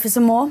right, you ready for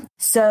some more?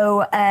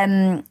 So,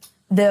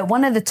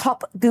 one of the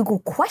top Google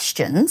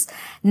questions,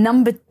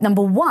 number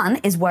one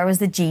is where is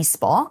the G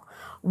spot?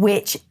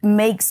 Which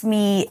makes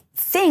me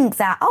think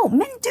that,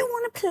 men do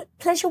want to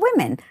pleasure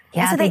women.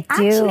 Yeah, so they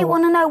actually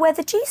want to know where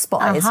the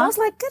G-spot is. So I was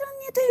like, good on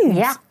you, dudes.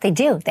 Yeah, they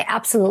do. They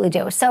absolutely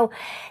do. So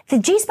the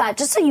G-spot,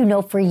 just so you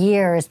know, for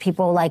years,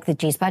 people were like, the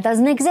G-spot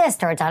doesn't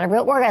exist, or it's not a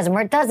real orgasm, or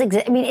it does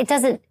exist. I mean, it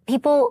doesn't,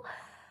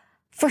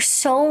 for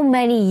so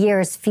many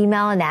years,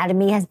 female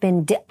anatomy has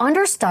been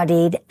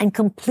understudied and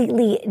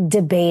completely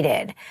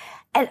debated.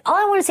 And all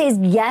I want to say is,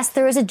 yes,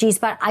 there is a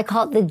G-spot. I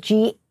call it the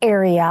G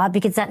area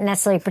because it's not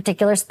necessarily a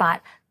particular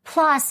spot.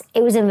 Plus,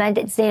 it was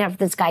invented, it's named after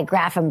this guy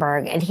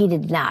Grafenberg, and he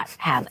did not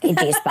have a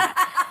G-spot.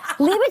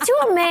 Leave it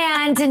to a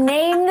man to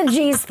name the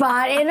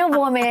G-spot in a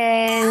woman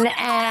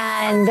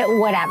and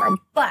whatever.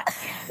 But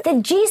the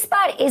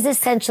G-spot is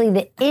essentially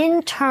the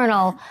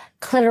internal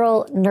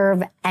clitoral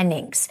nerve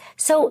endings.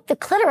 So the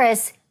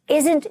clitoris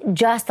isn't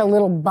just a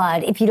little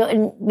bud. If you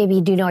don't, maybe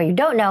you do know or you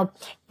don't know,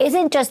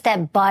 isn't just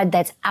that bud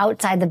that's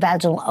outside the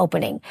vaginal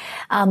opening,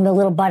 the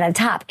little bud on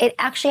top. It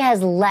actually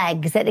has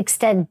legs that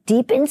extend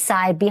deep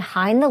inside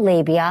behind the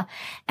labia,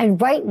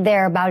 and right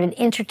there, about an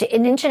inch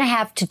and a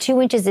half to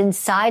 2 inches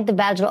inside the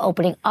vaginal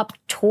opening, up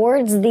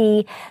towards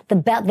the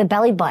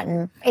belly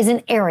button, is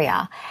an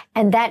area,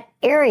 and that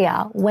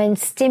area, when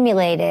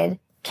stimulated,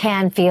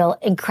 can feel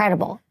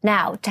incredible.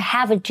 Now, to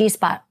have a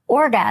G-spot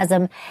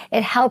orgasm,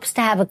 it helps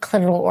to have a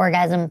clitoral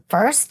orgasm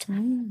first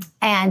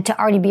and to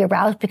already be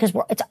aroused, because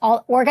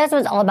orgasm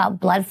is all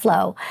about blood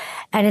flow,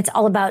 and it's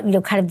all about, you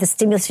know, kind of the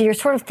stimulus. So you're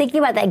sort of thinking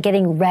about that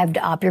getting revved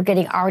up. You're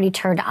getting already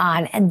turned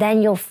on, and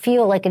then you'll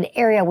feel like an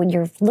area when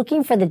you're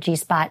looking for the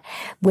G-spot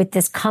with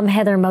this come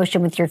hither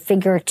motion with your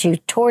finger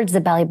towards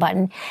the belly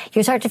button.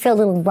 You start to feel a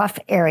little rough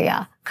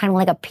area, kind of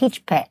like a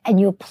peach pit, and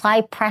you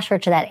apply pressure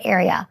to that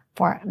area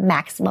for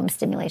maximum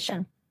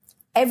stimulation.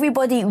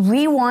 Everybody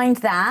rewind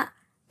that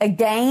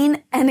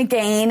again and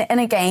again and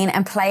again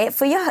and play it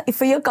for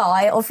your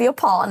guy or for your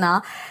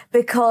partner,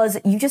 because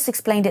you just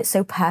explained it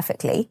so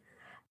perfectly.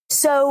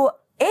 So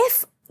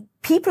if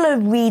people are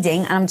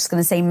reading, and I'm just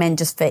going to say men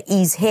just for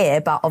ease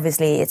here, but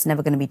obviously it's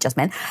never going to be just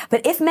men.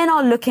 But if men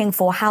are looking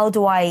for how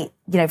do I,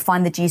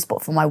 find the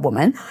G-spot for my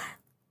woman,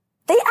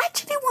 they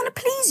actually want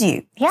to please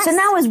you. Yes. So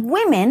now as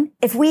women,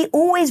 if we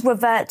always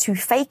revert to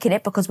faking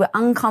it because we're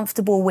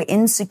uncomfortable, we're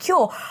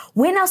insecure,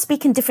 we're now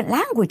speaking different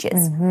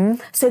languages. Mm-hmm.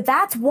 So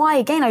that's why,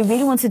 again, I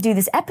really want to do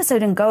this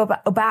episode and go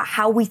about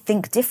how we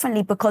think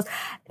differently, because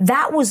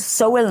that was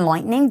so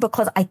enlightening,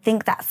 because I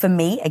think that for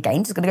me,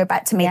 again, just going to go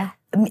back to me,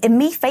 in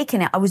me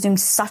faking it, I was doing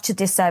such a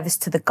disservice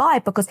to the guy,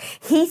 because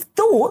he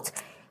thought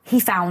he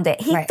found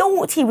it. He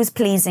thought he was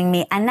pleasing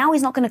me, and now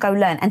he's not going to go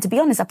learn. And to be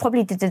honest, I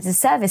probably did a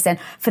disservice then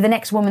for the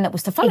next woman that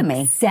was to follow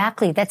me.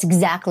 Exactly. That's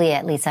exactly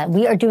it, Lisa.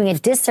 We are doing a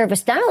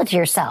disservice not only to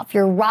yourself.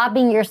 You're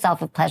robbing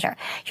yourself of pleasure.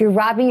 You're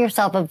robbing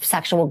yourself of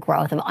sexual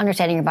growth, of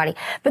understanding your body.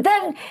 But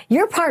then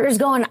your partner's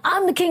going,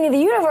 I'm the king of the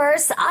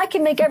universe. I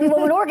can make every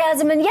woman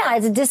orgasm. And yeah,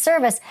 it's a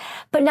disservice.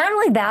 But not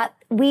only that,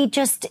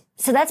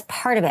 so that's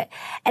part of it.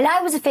 And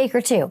I was a faker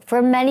too for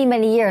many,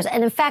 many years.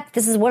 And in fact,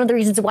 this is one of the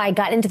reasons why I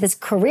got into this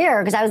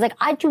career, because I was like,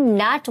 I do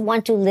not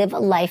want to live a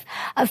life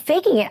of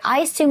faking it. I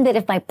assumed that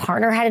if my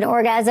partner had an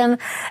orgasm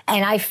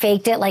and I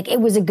faked it, like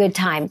it was a good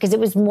time, because it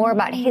was more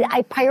about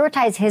I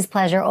prioritized his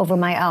pleasure over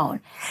my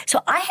own.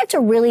 So I had to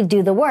really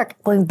do the work.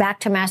 Going back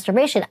to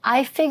masturbation,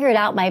 I figured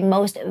out my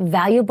most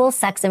valuable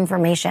sex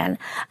information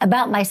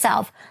about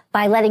myself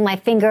by letting my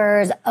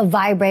fingers, a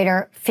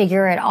vibrator,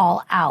 figure it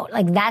all out.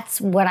 Like that's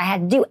what I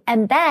had to do.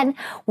 And then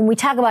when we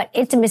talk about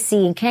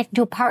intimacy and connecting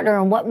to a partner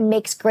and what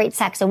makes great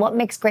sex and what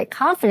makes great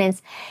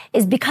confidence,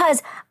 is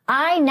because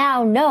I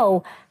now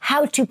know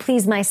how to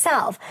please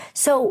myself.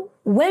 So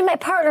when my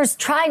partner's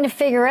trying to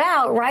figure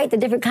out, the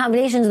different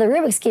combinations of the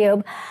Rubik's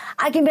Cube,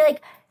 I can be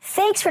like,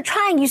 thanks for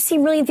trying. You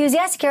seem really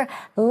enthusiastic here.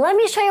 Let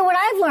me show you what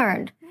I've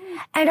learned.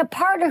 And a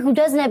partner who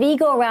doesn't have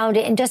ego around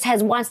it and just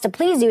wants to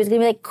please you is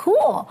going to be like,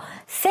 cool.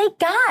 Thank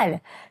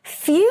God.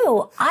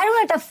 Phew. I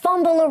don't have to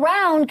fumble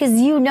around because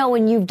you know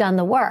and you've done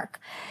the work.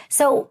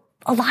 So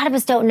a lot of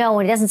us don't know,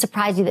 and it doesn't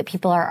surprise you that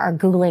people are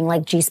Googling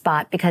like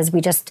G-spot, because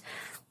we just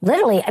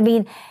literally,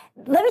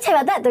 let me tell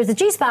you about that. There's a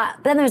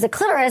G-spot, then there's a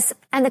clitoris,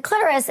 and the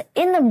clitoris,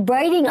 in the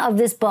writing of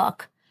this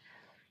book,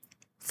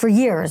 for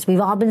years,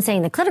 we've all been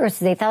saying the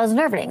clitoris is 8,000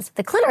 nerve endings.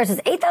 The clitoris is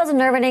 8,000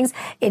 nerve endings.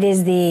 It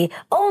is the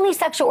only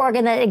sexual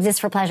organ that exists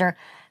for pleasure.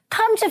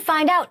 Come to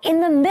find out,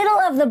 in the middle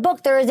of the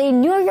book, there is a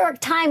New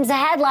York Times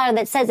headline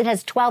that says it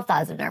has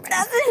 12,000 nerve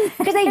endings.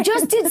 Because they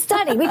just did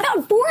study. We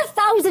found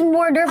 4,000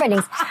 more nerve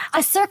endings.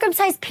 A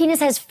circumcised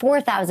penis has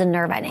 4,000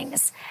 nerve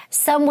endings.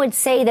 Some would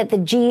say that the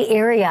G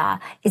area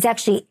is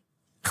actually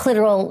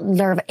clitoral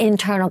nerve,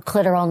 internal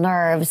clitoral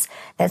nerves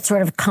that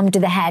sort of come to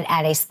the head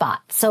at a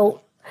spot.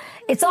 So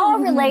it's all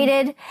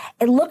related.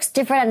 It looks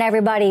different on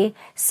everybody.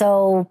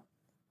 So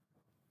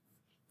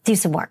do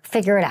some work.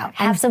 Figure it out.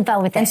 Have some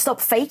fun with it. And stop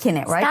faking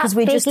it, right? Because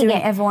we're just doing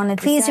everyone a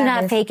disservice. Please do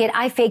not fake it.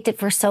 I faked it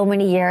for so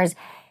many years.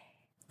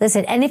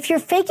 Listen, and if you're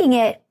faking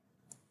it,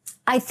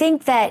 I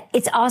think that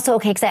it's also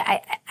okay, because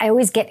I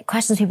always get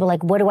questions from people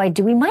like, what do I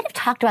do? We might have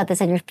talked about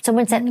this, and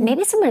someone said,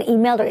 maybe someone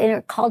emailed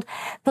or called,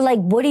 but like,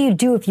 what do you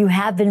do if you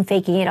have been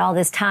faking it all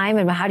this time,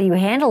 and how do you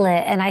handle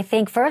it? And I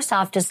think first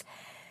off, just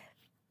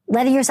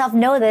letting yourself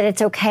know that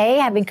it's okay,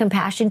 having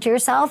compassion to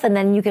yourself. And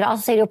then you could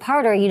also say to a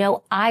partner, you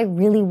know, I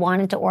really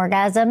wanted to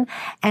orgasm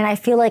and I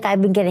feel like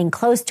I've been getting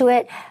close to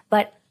it,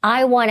 but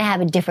I want to have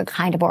a different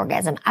kind of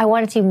orgasm. I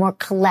want it to be more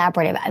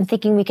collaborative. I'm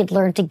thinking we could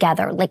learn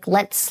together. Like,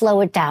 let's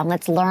slow it down.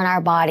 Let's learn our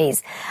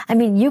bodies. I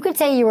mean, you could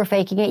say you were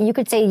faking it. You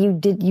could say you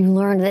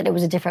learned that it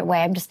was a different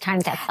way. I'm just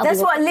trying to help. That's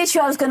what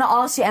literally I was going to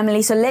ask you,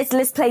 Emily. So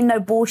let's play no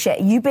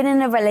bullshit. You've been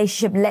in a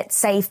relationship, let's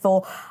say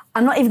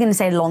I'm not even going to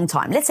say a long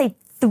time. Let's say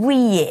 3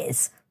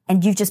 years.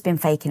 And you've just been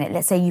faking it.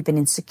 Let's say you've been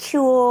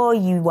insecure,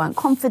 you weren't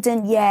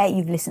confident yet,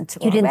 you've listened to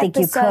You didn't think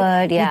you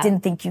could, yeah. You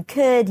didn't think you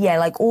could, yeah,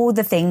 like all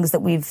the things that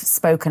we've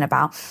spoken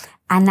about.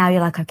 And now you're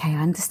like, okay, I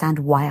understand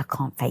why I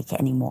can't fake it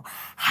anymore.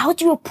 How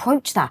do you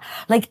approach that?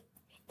 Like,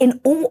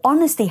 in all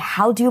honesty,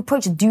 how do you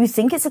approach it? Do you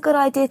think it's a good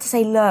idea to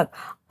say, look,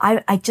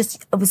 I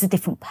was a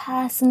different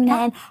person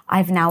then,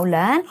 I've now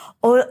learned?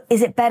 Or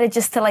is it better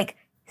just to like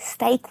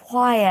stay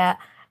quiet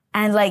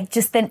and like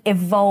just then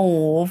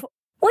evolve?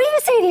 What you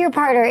say to your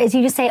partner is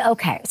you just say,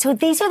 okay, so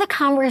these are the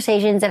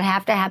conversations that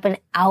have to happen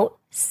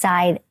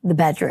outside the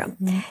bedroom.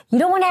 Mm-hmm. You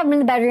don't want to have them in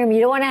the bedroom.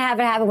 You don't want to have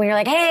it happen when you're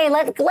like, hey,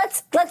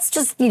 let's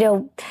just, you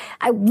know,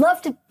 I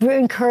love to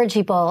encourage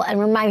people and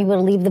remind people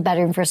to leave the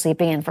bedroom for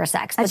sleeping and for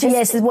sex. But actually,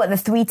 this is what, the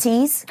 3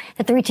 T's?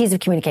 The 3 T's of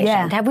communication.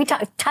 Yeah. Have we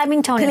talked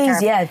timing, tone, and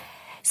turf? Yeah.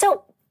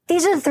 So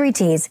these are the 3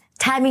 T's,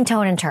 timing,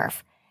 tone, and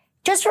turf.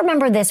 Just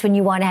remember this when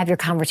you want to have your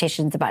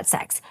conversations about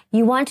sex.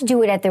 You want to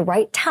do it at the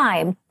right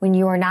time when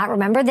you are not,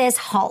 remember this,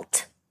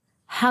 halt,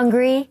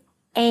 hungry,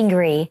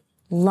 angry,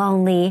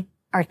 lonely,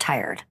 or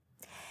tired.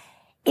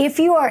 If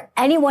you are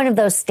any one of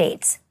those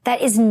states,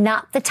 that is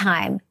not the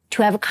time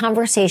to have a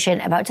conversation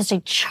about such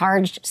a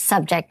charged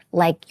subject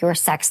like your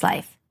sex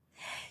life.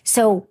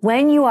 So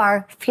when you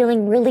are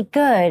feeling really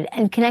good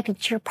and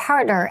connected to your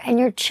partner and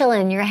you're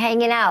chilling, you're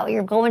hanging out,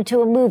 you're going to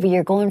a movie,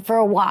 you're going for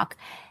a walk,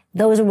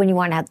 this is when you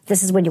want to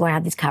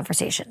have these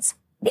conversations.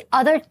 The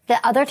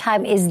other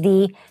time is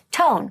the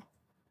tone.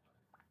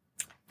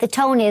 The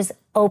tone is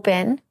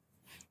open,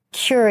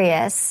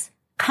 curious,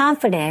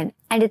 confident,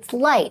 and it's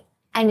light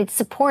and it's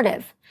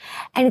supportive.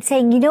 And it's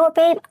saying, you know what,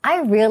 babe?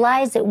 I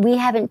realize that we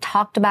haven't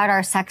talked about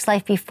our sex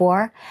life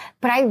before,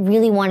 but I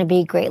really want to be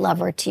a great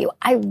lover to you.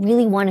 I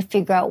really want to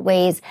figure out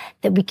ways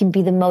that we can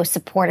be the most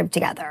supportive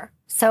together.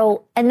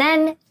 So, and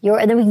then we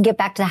can get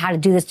back to how to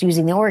do this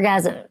using the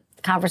orgasm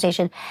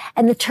conversation.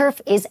 And the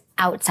turf is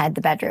outside the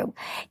bedroom.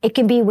 It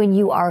can be when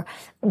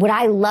what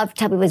I love to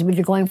tell people is when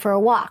you're going for a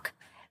walk.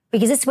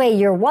 Because this way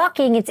you're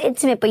walking, it's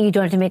intimate, but you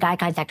don't have to make eye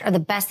contact. Or the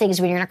best thing is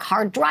when you're in a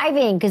car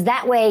driving, because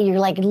that way you're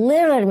like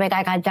literally to make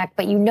eye contact,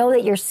 but you know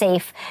that you're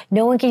safe.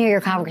 No one can hear your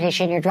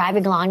conversation. You're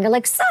driving along. You're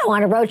like, so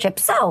on a road trip.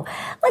 So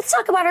let's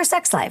talk about our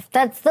sex life.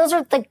 That's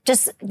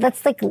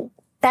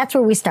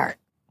where we start.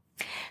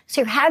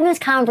 So you're having this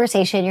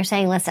conversation. You're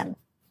saying, listen,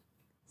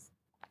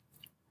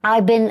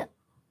 I've been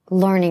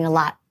learning a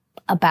lot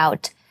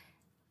about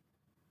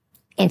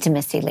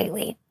intimacy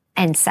lately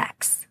and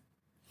sex.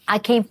 I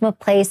came from a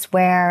place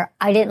where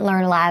I didn't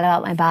learn a lot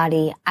about my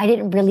body. I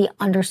didn't really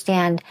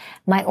understand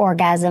my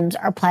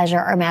orgasms or pleasure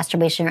or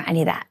masturbation or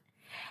any of that.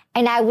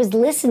 And I was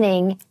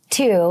listening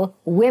to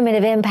Women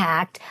of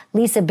Impact,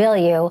 Lisa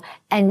Bilyeu,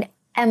 and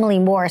Emily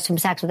Morse from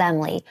Sex with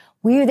Emily.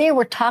 They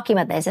were talking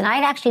about this, and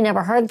I'd actually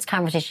never heard this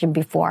conversation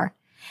before.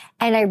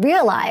 And I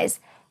realized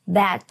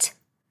that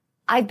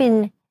I've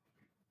been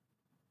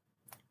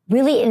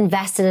really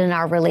invested in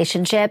our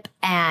relationship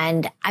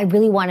and I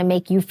really want to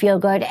make you feel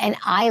good. And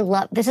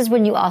this is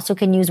when you also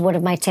can use one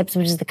of my tips,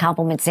 which is the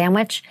compliment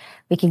sandwich.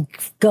 We can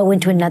go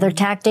into another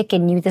tactic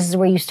and this is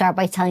where you start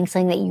by telling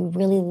something that you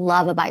really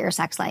love about your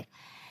sex life.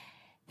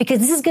 Because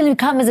this is going to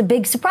come as a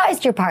big surprise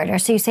to your partner.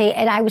 So you say,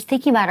 and I was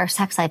thinking about our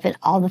sex life and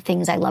all the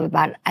things I love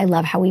about it. I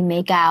love how we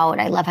make out.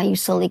 I love how you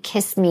slowly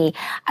kiss me.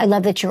 I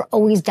love that you're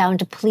always down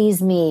to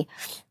please me.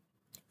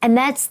 And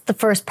that's the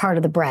first part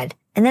of the bread.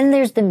 And then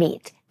there's the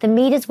meat. The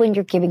meat is when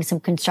you're giving some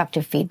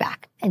constructive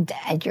feedback and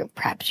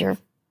you're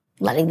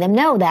letting them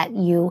know that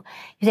you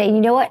say,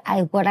 you know what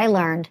I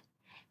learned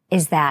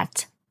is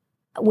that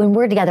when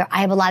we're together,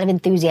 I have a lot of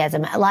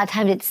enthusiasm. A lot of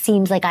times it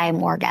seems like I am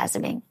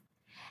orgasming.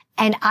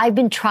 And I've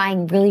been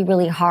trying really,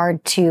 really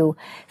hard to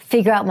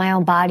figure out my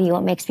own body,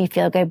 what makes me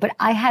feel good. But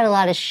I had a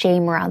lot of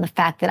shame around the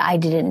fact that I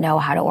didn't know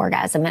how to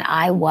orgasm. And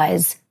I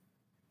was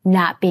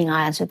not being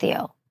honest with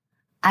you.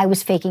 I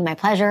was faking my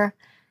pleasure.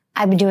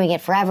 I've been doing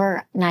it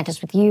forever, not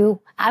just with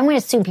you. I'm going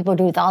to assume people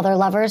do it with all their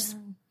lovers.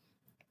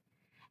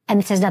 And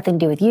this has nothing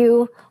to do with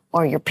you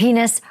or your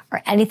penis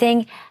or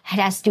anything. It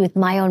has to do with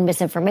my own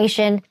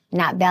misinformation,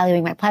 not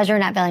valuing my pleasure,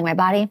 not valuing my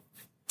body.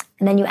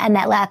 And then you end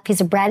that last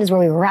piece of bread is where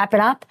we wrap it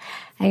up.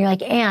 And you're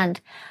like,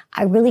 and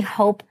I really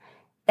hope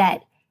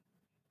that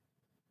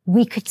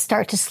we could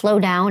start to slow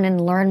down and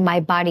learn my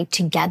body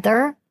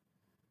together.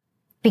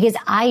 Because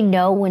I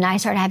know when I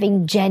start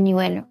having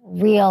genuine,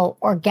 real,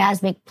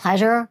 orgasmic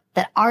pleasure,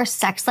 that our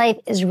sex life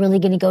is really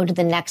going to go to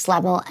the next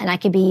level, and I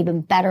can be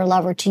even better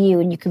lover to you,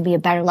 and you can be a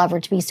better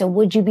lover to me. So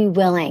would you be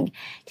willing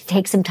to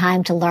take some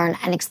time to learn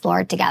and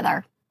explore it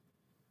together?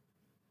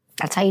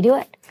 That's how you do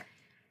it.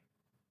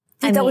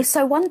 That was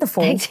so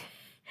wonderful.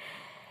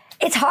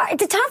 It's hard.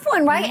 It's a tough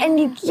one, right? And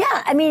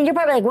you're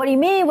probably like, what do you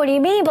mean? What do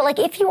you mean? But like,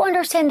 if you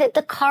understand that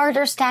the cards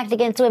are stacked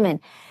against women,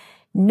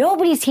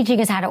 nobody's teaching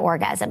us how to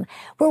orgasm.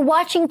 We're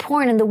watching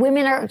porn and the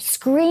women are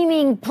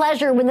screaming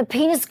pleasure when the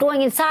penis is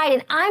going inside.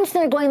 And I'm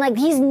sitting there going like,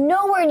 he's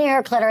nowhere near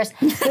her clitoris.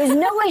 There's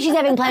no way she's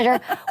having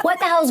pleasure. What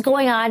the hell is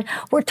going on?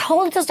 We're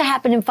told it's supposed to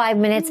happen in 5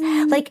 minutes.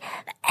 Like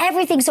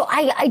everything. So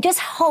I just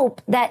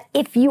hope that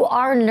if you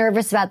are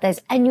nervous about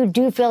this and you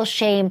do feel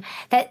shame,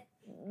 that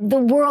the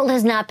world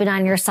has not been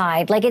on your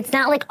side. Like, it's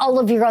not like all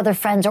of your other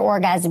friends are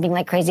orgasming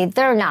like crazy.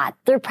 They're not.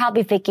 They're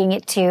probably faking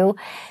it too.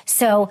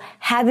 So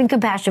having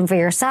compassion for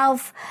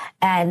yourself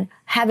and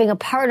having a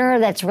partner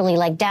that's really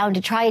like down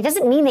to try, it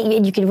doesn't mean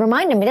that you can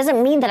remind them. It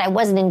doesn't mean that I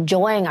wasn't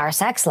enjoying our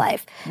sex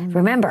life.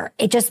 Remember,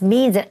 it just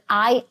means that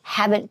I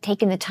haven't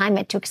taken the time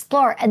yet to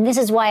explore. And this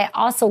is why I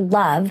also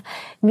love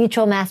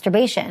mutual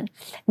masturbation.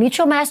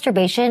 Mutual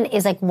masturbation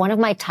is like one of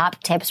my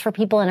top tips for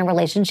people in a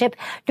relationship,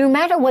 no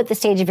matter what the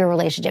stage of your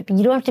relationship.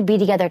 You don't have to be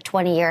together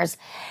 20 years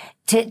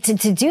to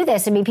do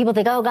this. I mean, people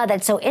think, oh God,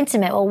 that's so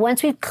intimate. Well,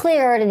 once we've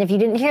cleared, and if you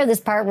didn't hear this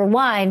part,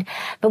 rewind,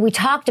 but we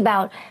talked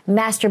about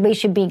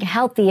masturbation being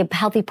healthy, a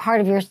healthy part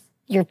of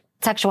your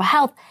sexual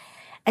health.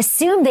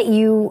 Assume that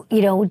you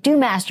do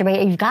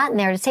masturbate, and you've gotten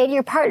there to say to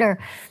your partner,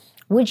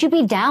 would you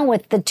be down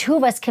with the two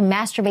of us can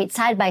masturbate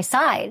side by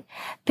side?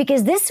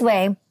 Because this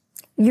way,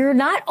 you're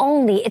not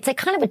only, it's a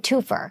kind of a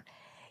twofer.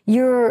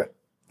 You're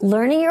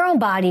learning your own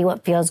body,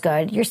 what feels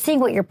good. You're seeing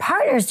what your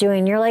partner's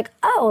doing. You're like,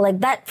 oh,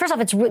 like that. First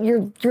off,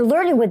 you're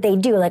learning what they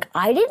do. Like,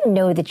 I didn't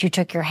know that you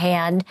took your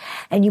hand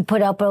and you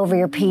put up over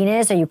your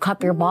penis or you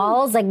cup your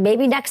balls. Like,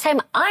 maybe next time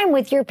I'm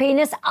with your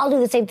penis, I'll do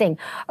the same thing.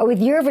 Or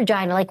with your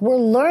vagina. Like, we're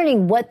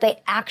learning what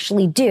they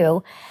actually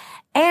do.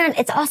 And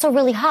it's also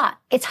really hot.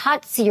 It's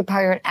hot to see your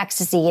partner in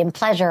ecstasy and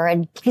pleasure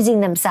and pleasing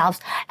themselves.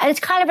 And it's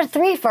kind of a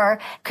threefer,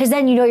 because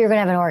then you know you're going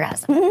to have an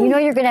orgasm. You know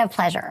you're going to have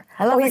pleasure.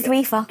 I love a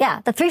threefer.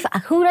 Yeah, the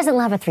threefer. Who doesn't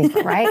love a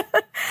threefer, right?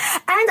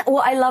 And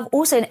what I love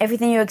also in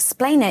everything you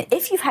explain it,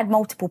 if you've had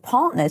multiple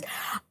partners,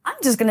 I'm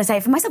just going to say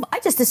it for myself, I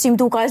just assumed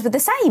all guys were the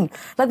same.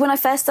 Like when I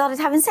first started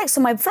having sex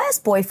with my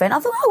first boyfriend, I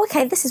thought, oh,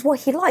 okay, this is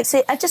what he likes.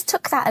 So I just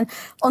took that and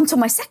onto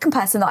my second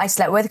person that I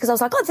slept with, because I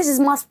was like,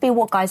 oh, must be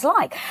what guys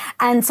like.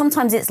 And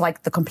sometimes it's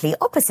like the complete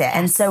opposite. Yes.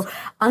 And so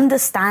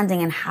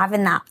understanding and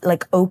having that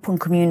like open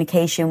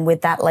communication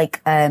with that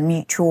like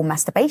mutual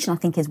masturbation, I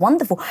think is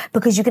wonderful,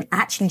 because you can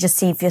actually just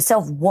see for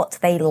yourself what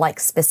they like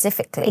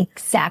specifically.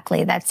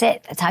 Exactly. That's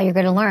it. That's how you're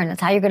going to learn.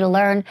 That's how you're going to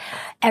learn.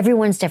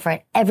 Everyone's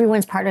different.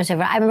 Everyone's partner's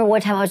different. I remember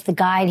one time I was the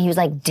guy and he was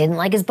like, didn't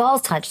like his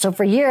balls touched. So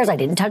for years I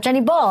didn't touch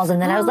any balls.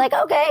 And then I was like,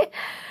 okay.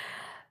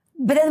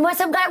 But then when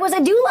some guy was, I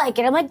do like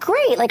it. I'm like,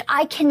 great. Like,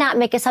 I cannot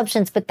make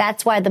assumptions, but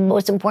that's why the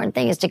most important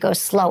thing is to go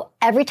slow.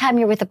 Every time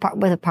you're with a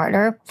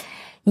partner,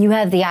 you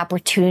have the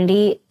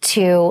opportunity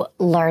to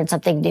learn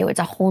something new.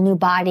 It's a whole new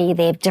body.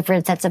 They have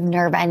different sets of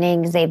nerve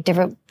endings. They have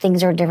different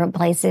things are in different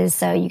places.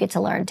 So you get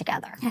to learn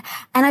together. Yeah.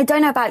 And I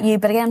don't know about you,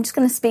 but again, I'm just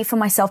going to speak for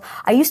myself.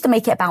 I used to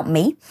make it about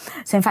me.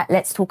 So in fact,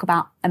 let's talk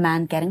about a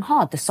man getting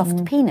hard, the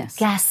soft penis.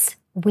 Yes.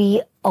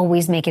 We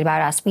always make it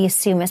about us. We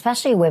assume,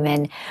 especially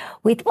women,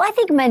 I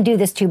think men do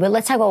this too, but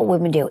let's talk about what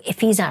women do.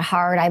 If he's not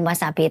hard, I must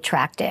not be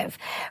attractive,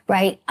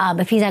 right?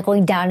 If he's not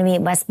going down to me,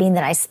 it must mean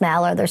that I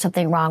smell or there's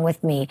something wrong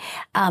with me.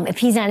 If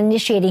he's not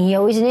initiating, he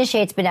always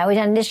initiates, but now he's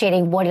not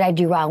initiating. What did I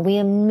do wrong? We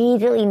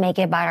immediately make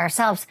it about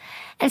ourselves.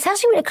 And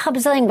especially when it comes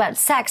to something about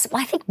sex,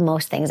 well, I think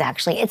most things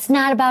actually, it's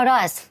not about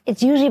us.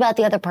 It's usually about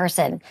the other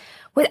person.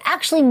 With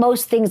actually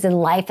most things in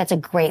life, that's a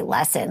great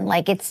lesson.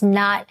 Like, it's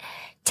not,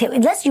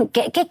 unless you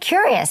get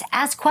curious,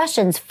 ask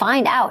questions,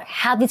 find out,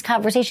 have these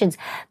conversations.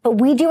 But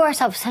we do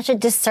ourselves such a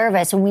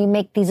disservice when we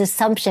make these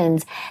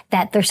assumptions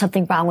that there's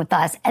something wrong with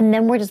us. And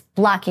then we're just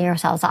blocking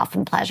ourselves off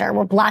from pleasure.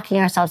 We're blocking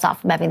ourselves off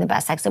from having the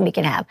best sex that we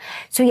can have.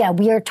 So yeah,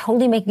 we are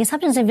totally making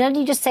assumptions. And then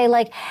you just say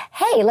like,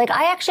 hey, like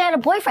I actually had a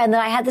boyfriend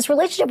that I had this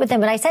relationship with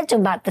him, and I said to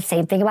him about the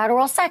same thing about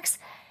oral sex.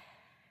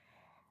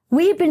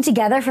 We had been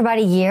together for about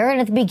a year,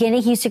 and at the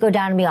beginning, he used to go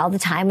down to me all the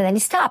time, and then he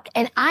stopped.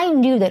 And I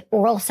knew that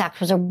oral sex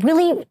was a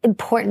really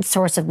important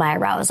source of my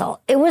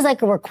arousal. It was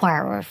like a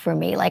requirement for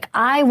me. Like,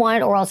 I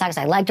wanted oral sex.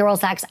 I liked oral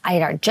sex. I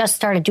had just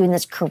started doing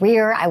this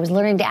career. I was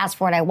learning to ask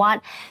for what I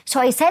want. So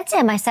I said to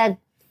him, I said,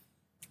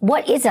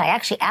 what is it? I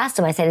actually asked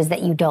him, I said, is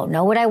that you don't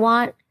know what I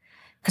want?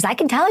 Because I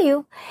can tell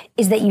you,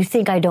 is that you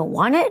think I don't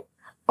want it?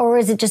 Or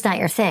is it just not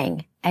your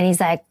thing? And he's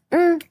like,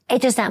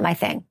 it's just not my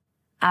thing.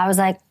 I was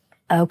like,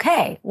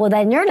 okay, well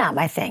then you're not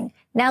my thing.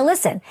 Now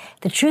listen,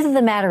 the truth of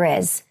the matter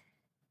is,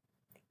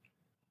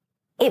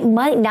 it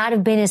might not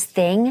have been his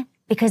thing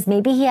because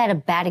maybe he had a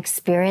bad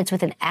experience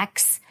with an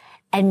ex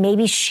and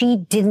maybe she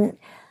didn't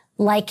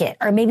like it.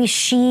 Or maybe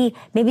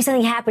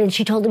something happened and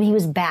she told him he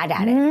was bad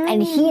at it.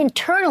 And he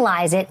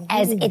internalized it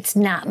as it's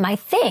not my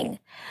thing.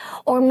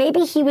 Or maybe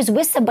he was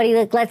with somebody,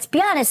 like, let's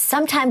be honest,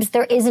 sometimes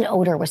there is an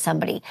odor with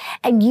somebody.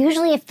 And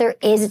usually if there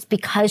is, it's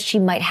because she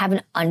might have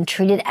an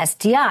untreated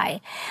STI.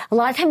 A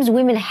lot of times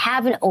women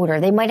have an odor.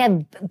 They might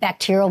have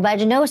bacterial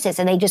vaginosis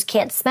and they just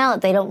can't smell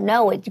it. They don't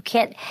know it.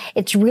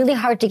 It's really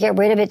hard to get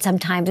rid of it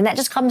sometimes. And that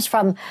just comes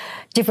from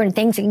different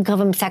things. It can come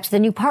from sex with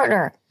a new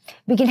partner.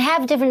 We can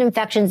have different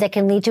infections that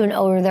can lead to an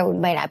odor that we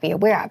might not be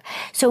aware of.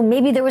 So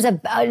maybe there was an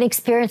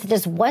experience that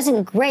just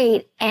wasn't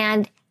great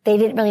and they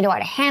didn't really know how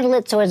to handle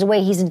it. So as a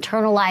way, he's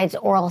internalized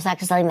oral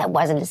sex as something that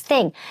wasn't his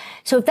thing.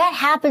 So if that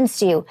happens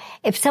to you,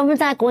 if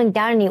someone's not going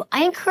down on you,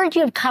 I encourage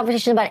you to have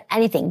conversations about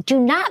anything. Do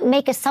not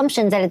make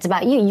assumptions that it's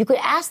about you. You could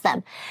ask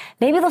them.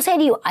 Maybe they'll say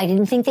to you, I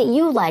didn't think that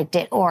you liked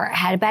it or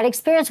had a bad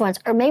experience once.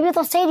 Or maybe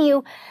they'll say to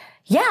you,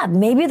 yeah,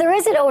 maybe there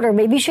is an odor.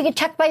 Maybe you should get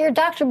checked by your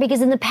doctor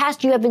because in the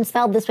past you have been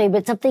smelled this way,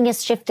 but something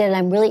has shifted and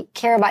I really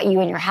care about you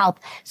and your health.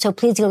 So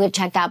please go get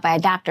checked out by a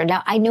doctor.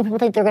 Now, I know people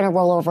think they're going to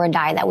roll over and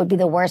die. That would be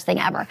the worst thing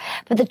ever.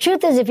 But the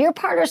truth is, if your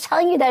partner's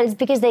telling you that, it's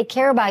because they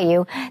care about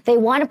you. They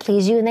want to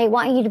please you and they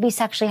want you to be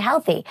sexually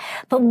healthy.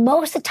 But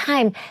most of the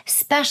time,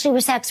 especially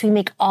with sex, we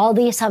make all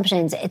the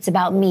assumptions. It's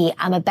about me.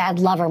 I'm a bad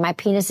lover. My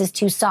penis is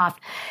too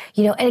soft.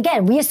 And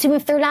again, we assume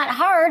if they're not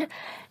hard,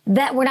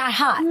 that we're not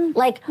hot.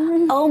 Like,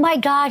 oh my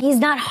God, he's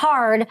not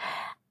hard.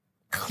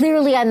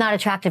 Clearly, I'm not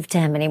attractive to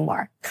him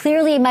anymore.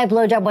 Clearly, my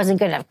blowjob wasn't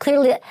good enough.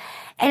 Clearly, and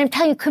I'm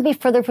telling you, it could be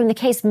further from the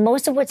case.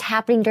 Most of what's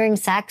happening during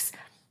sex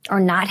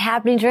or not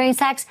happening during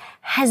sex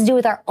has to do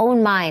with our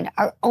own mind,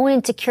 our own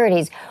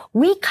insecurities.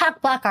 We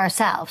cock block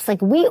ourselves.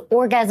 Like, we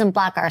orgasm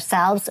block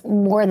ourselves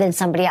more than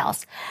somebody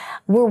else.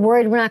 We're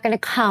worried we're not going to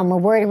come. We're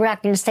worried we're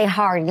not going to stay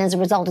hard. And as a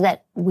result of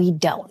that, we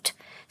don't.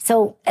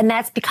 So, and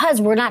that's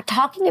because we're not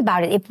talking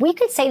about it. If we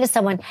could say to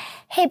someone,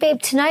 hey babe,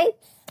 tonight,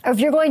 or if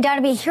you're going down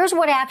to me, here's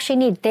what I actually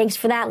need. Thanks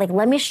for that. Like,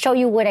 let me show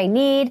you what I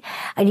need.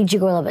 I need you to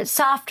go a little bit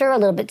softer, a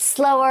little bit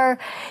slower.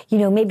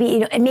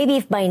 Maybe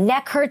if my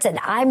neck hurts and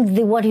I'm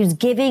the one who's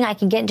giving, I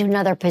can get into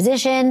another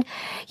position.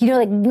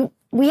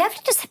 We have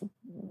to just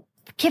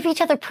give each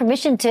other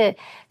permission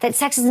that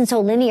sex isn't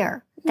so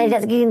linear.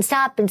 That you can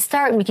stop and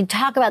start and we can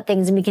talk about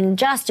things and we can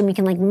adjust and we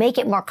can make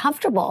it more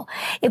comfortable.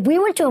 If we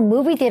went to a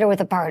movie theater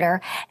with a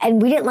partner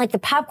and we didn't like the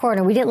popcorn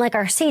or we didn't like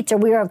our seats or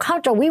we were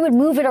uncomfortable, we would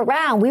move it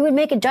around. We would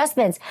make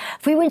adjustments.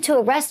 If we went to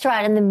a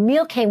restaurant and the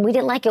meal came, we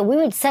didn't like it, we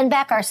would send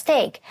back our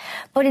steak.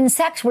 But in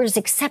sex, we're just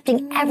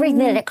accepting everything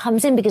that it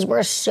comes in because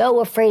we're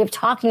so afraid of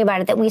talking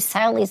about it that we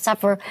silently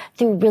suffer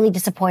through really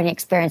disappointing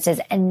experiences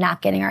and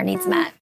not getting our needs met.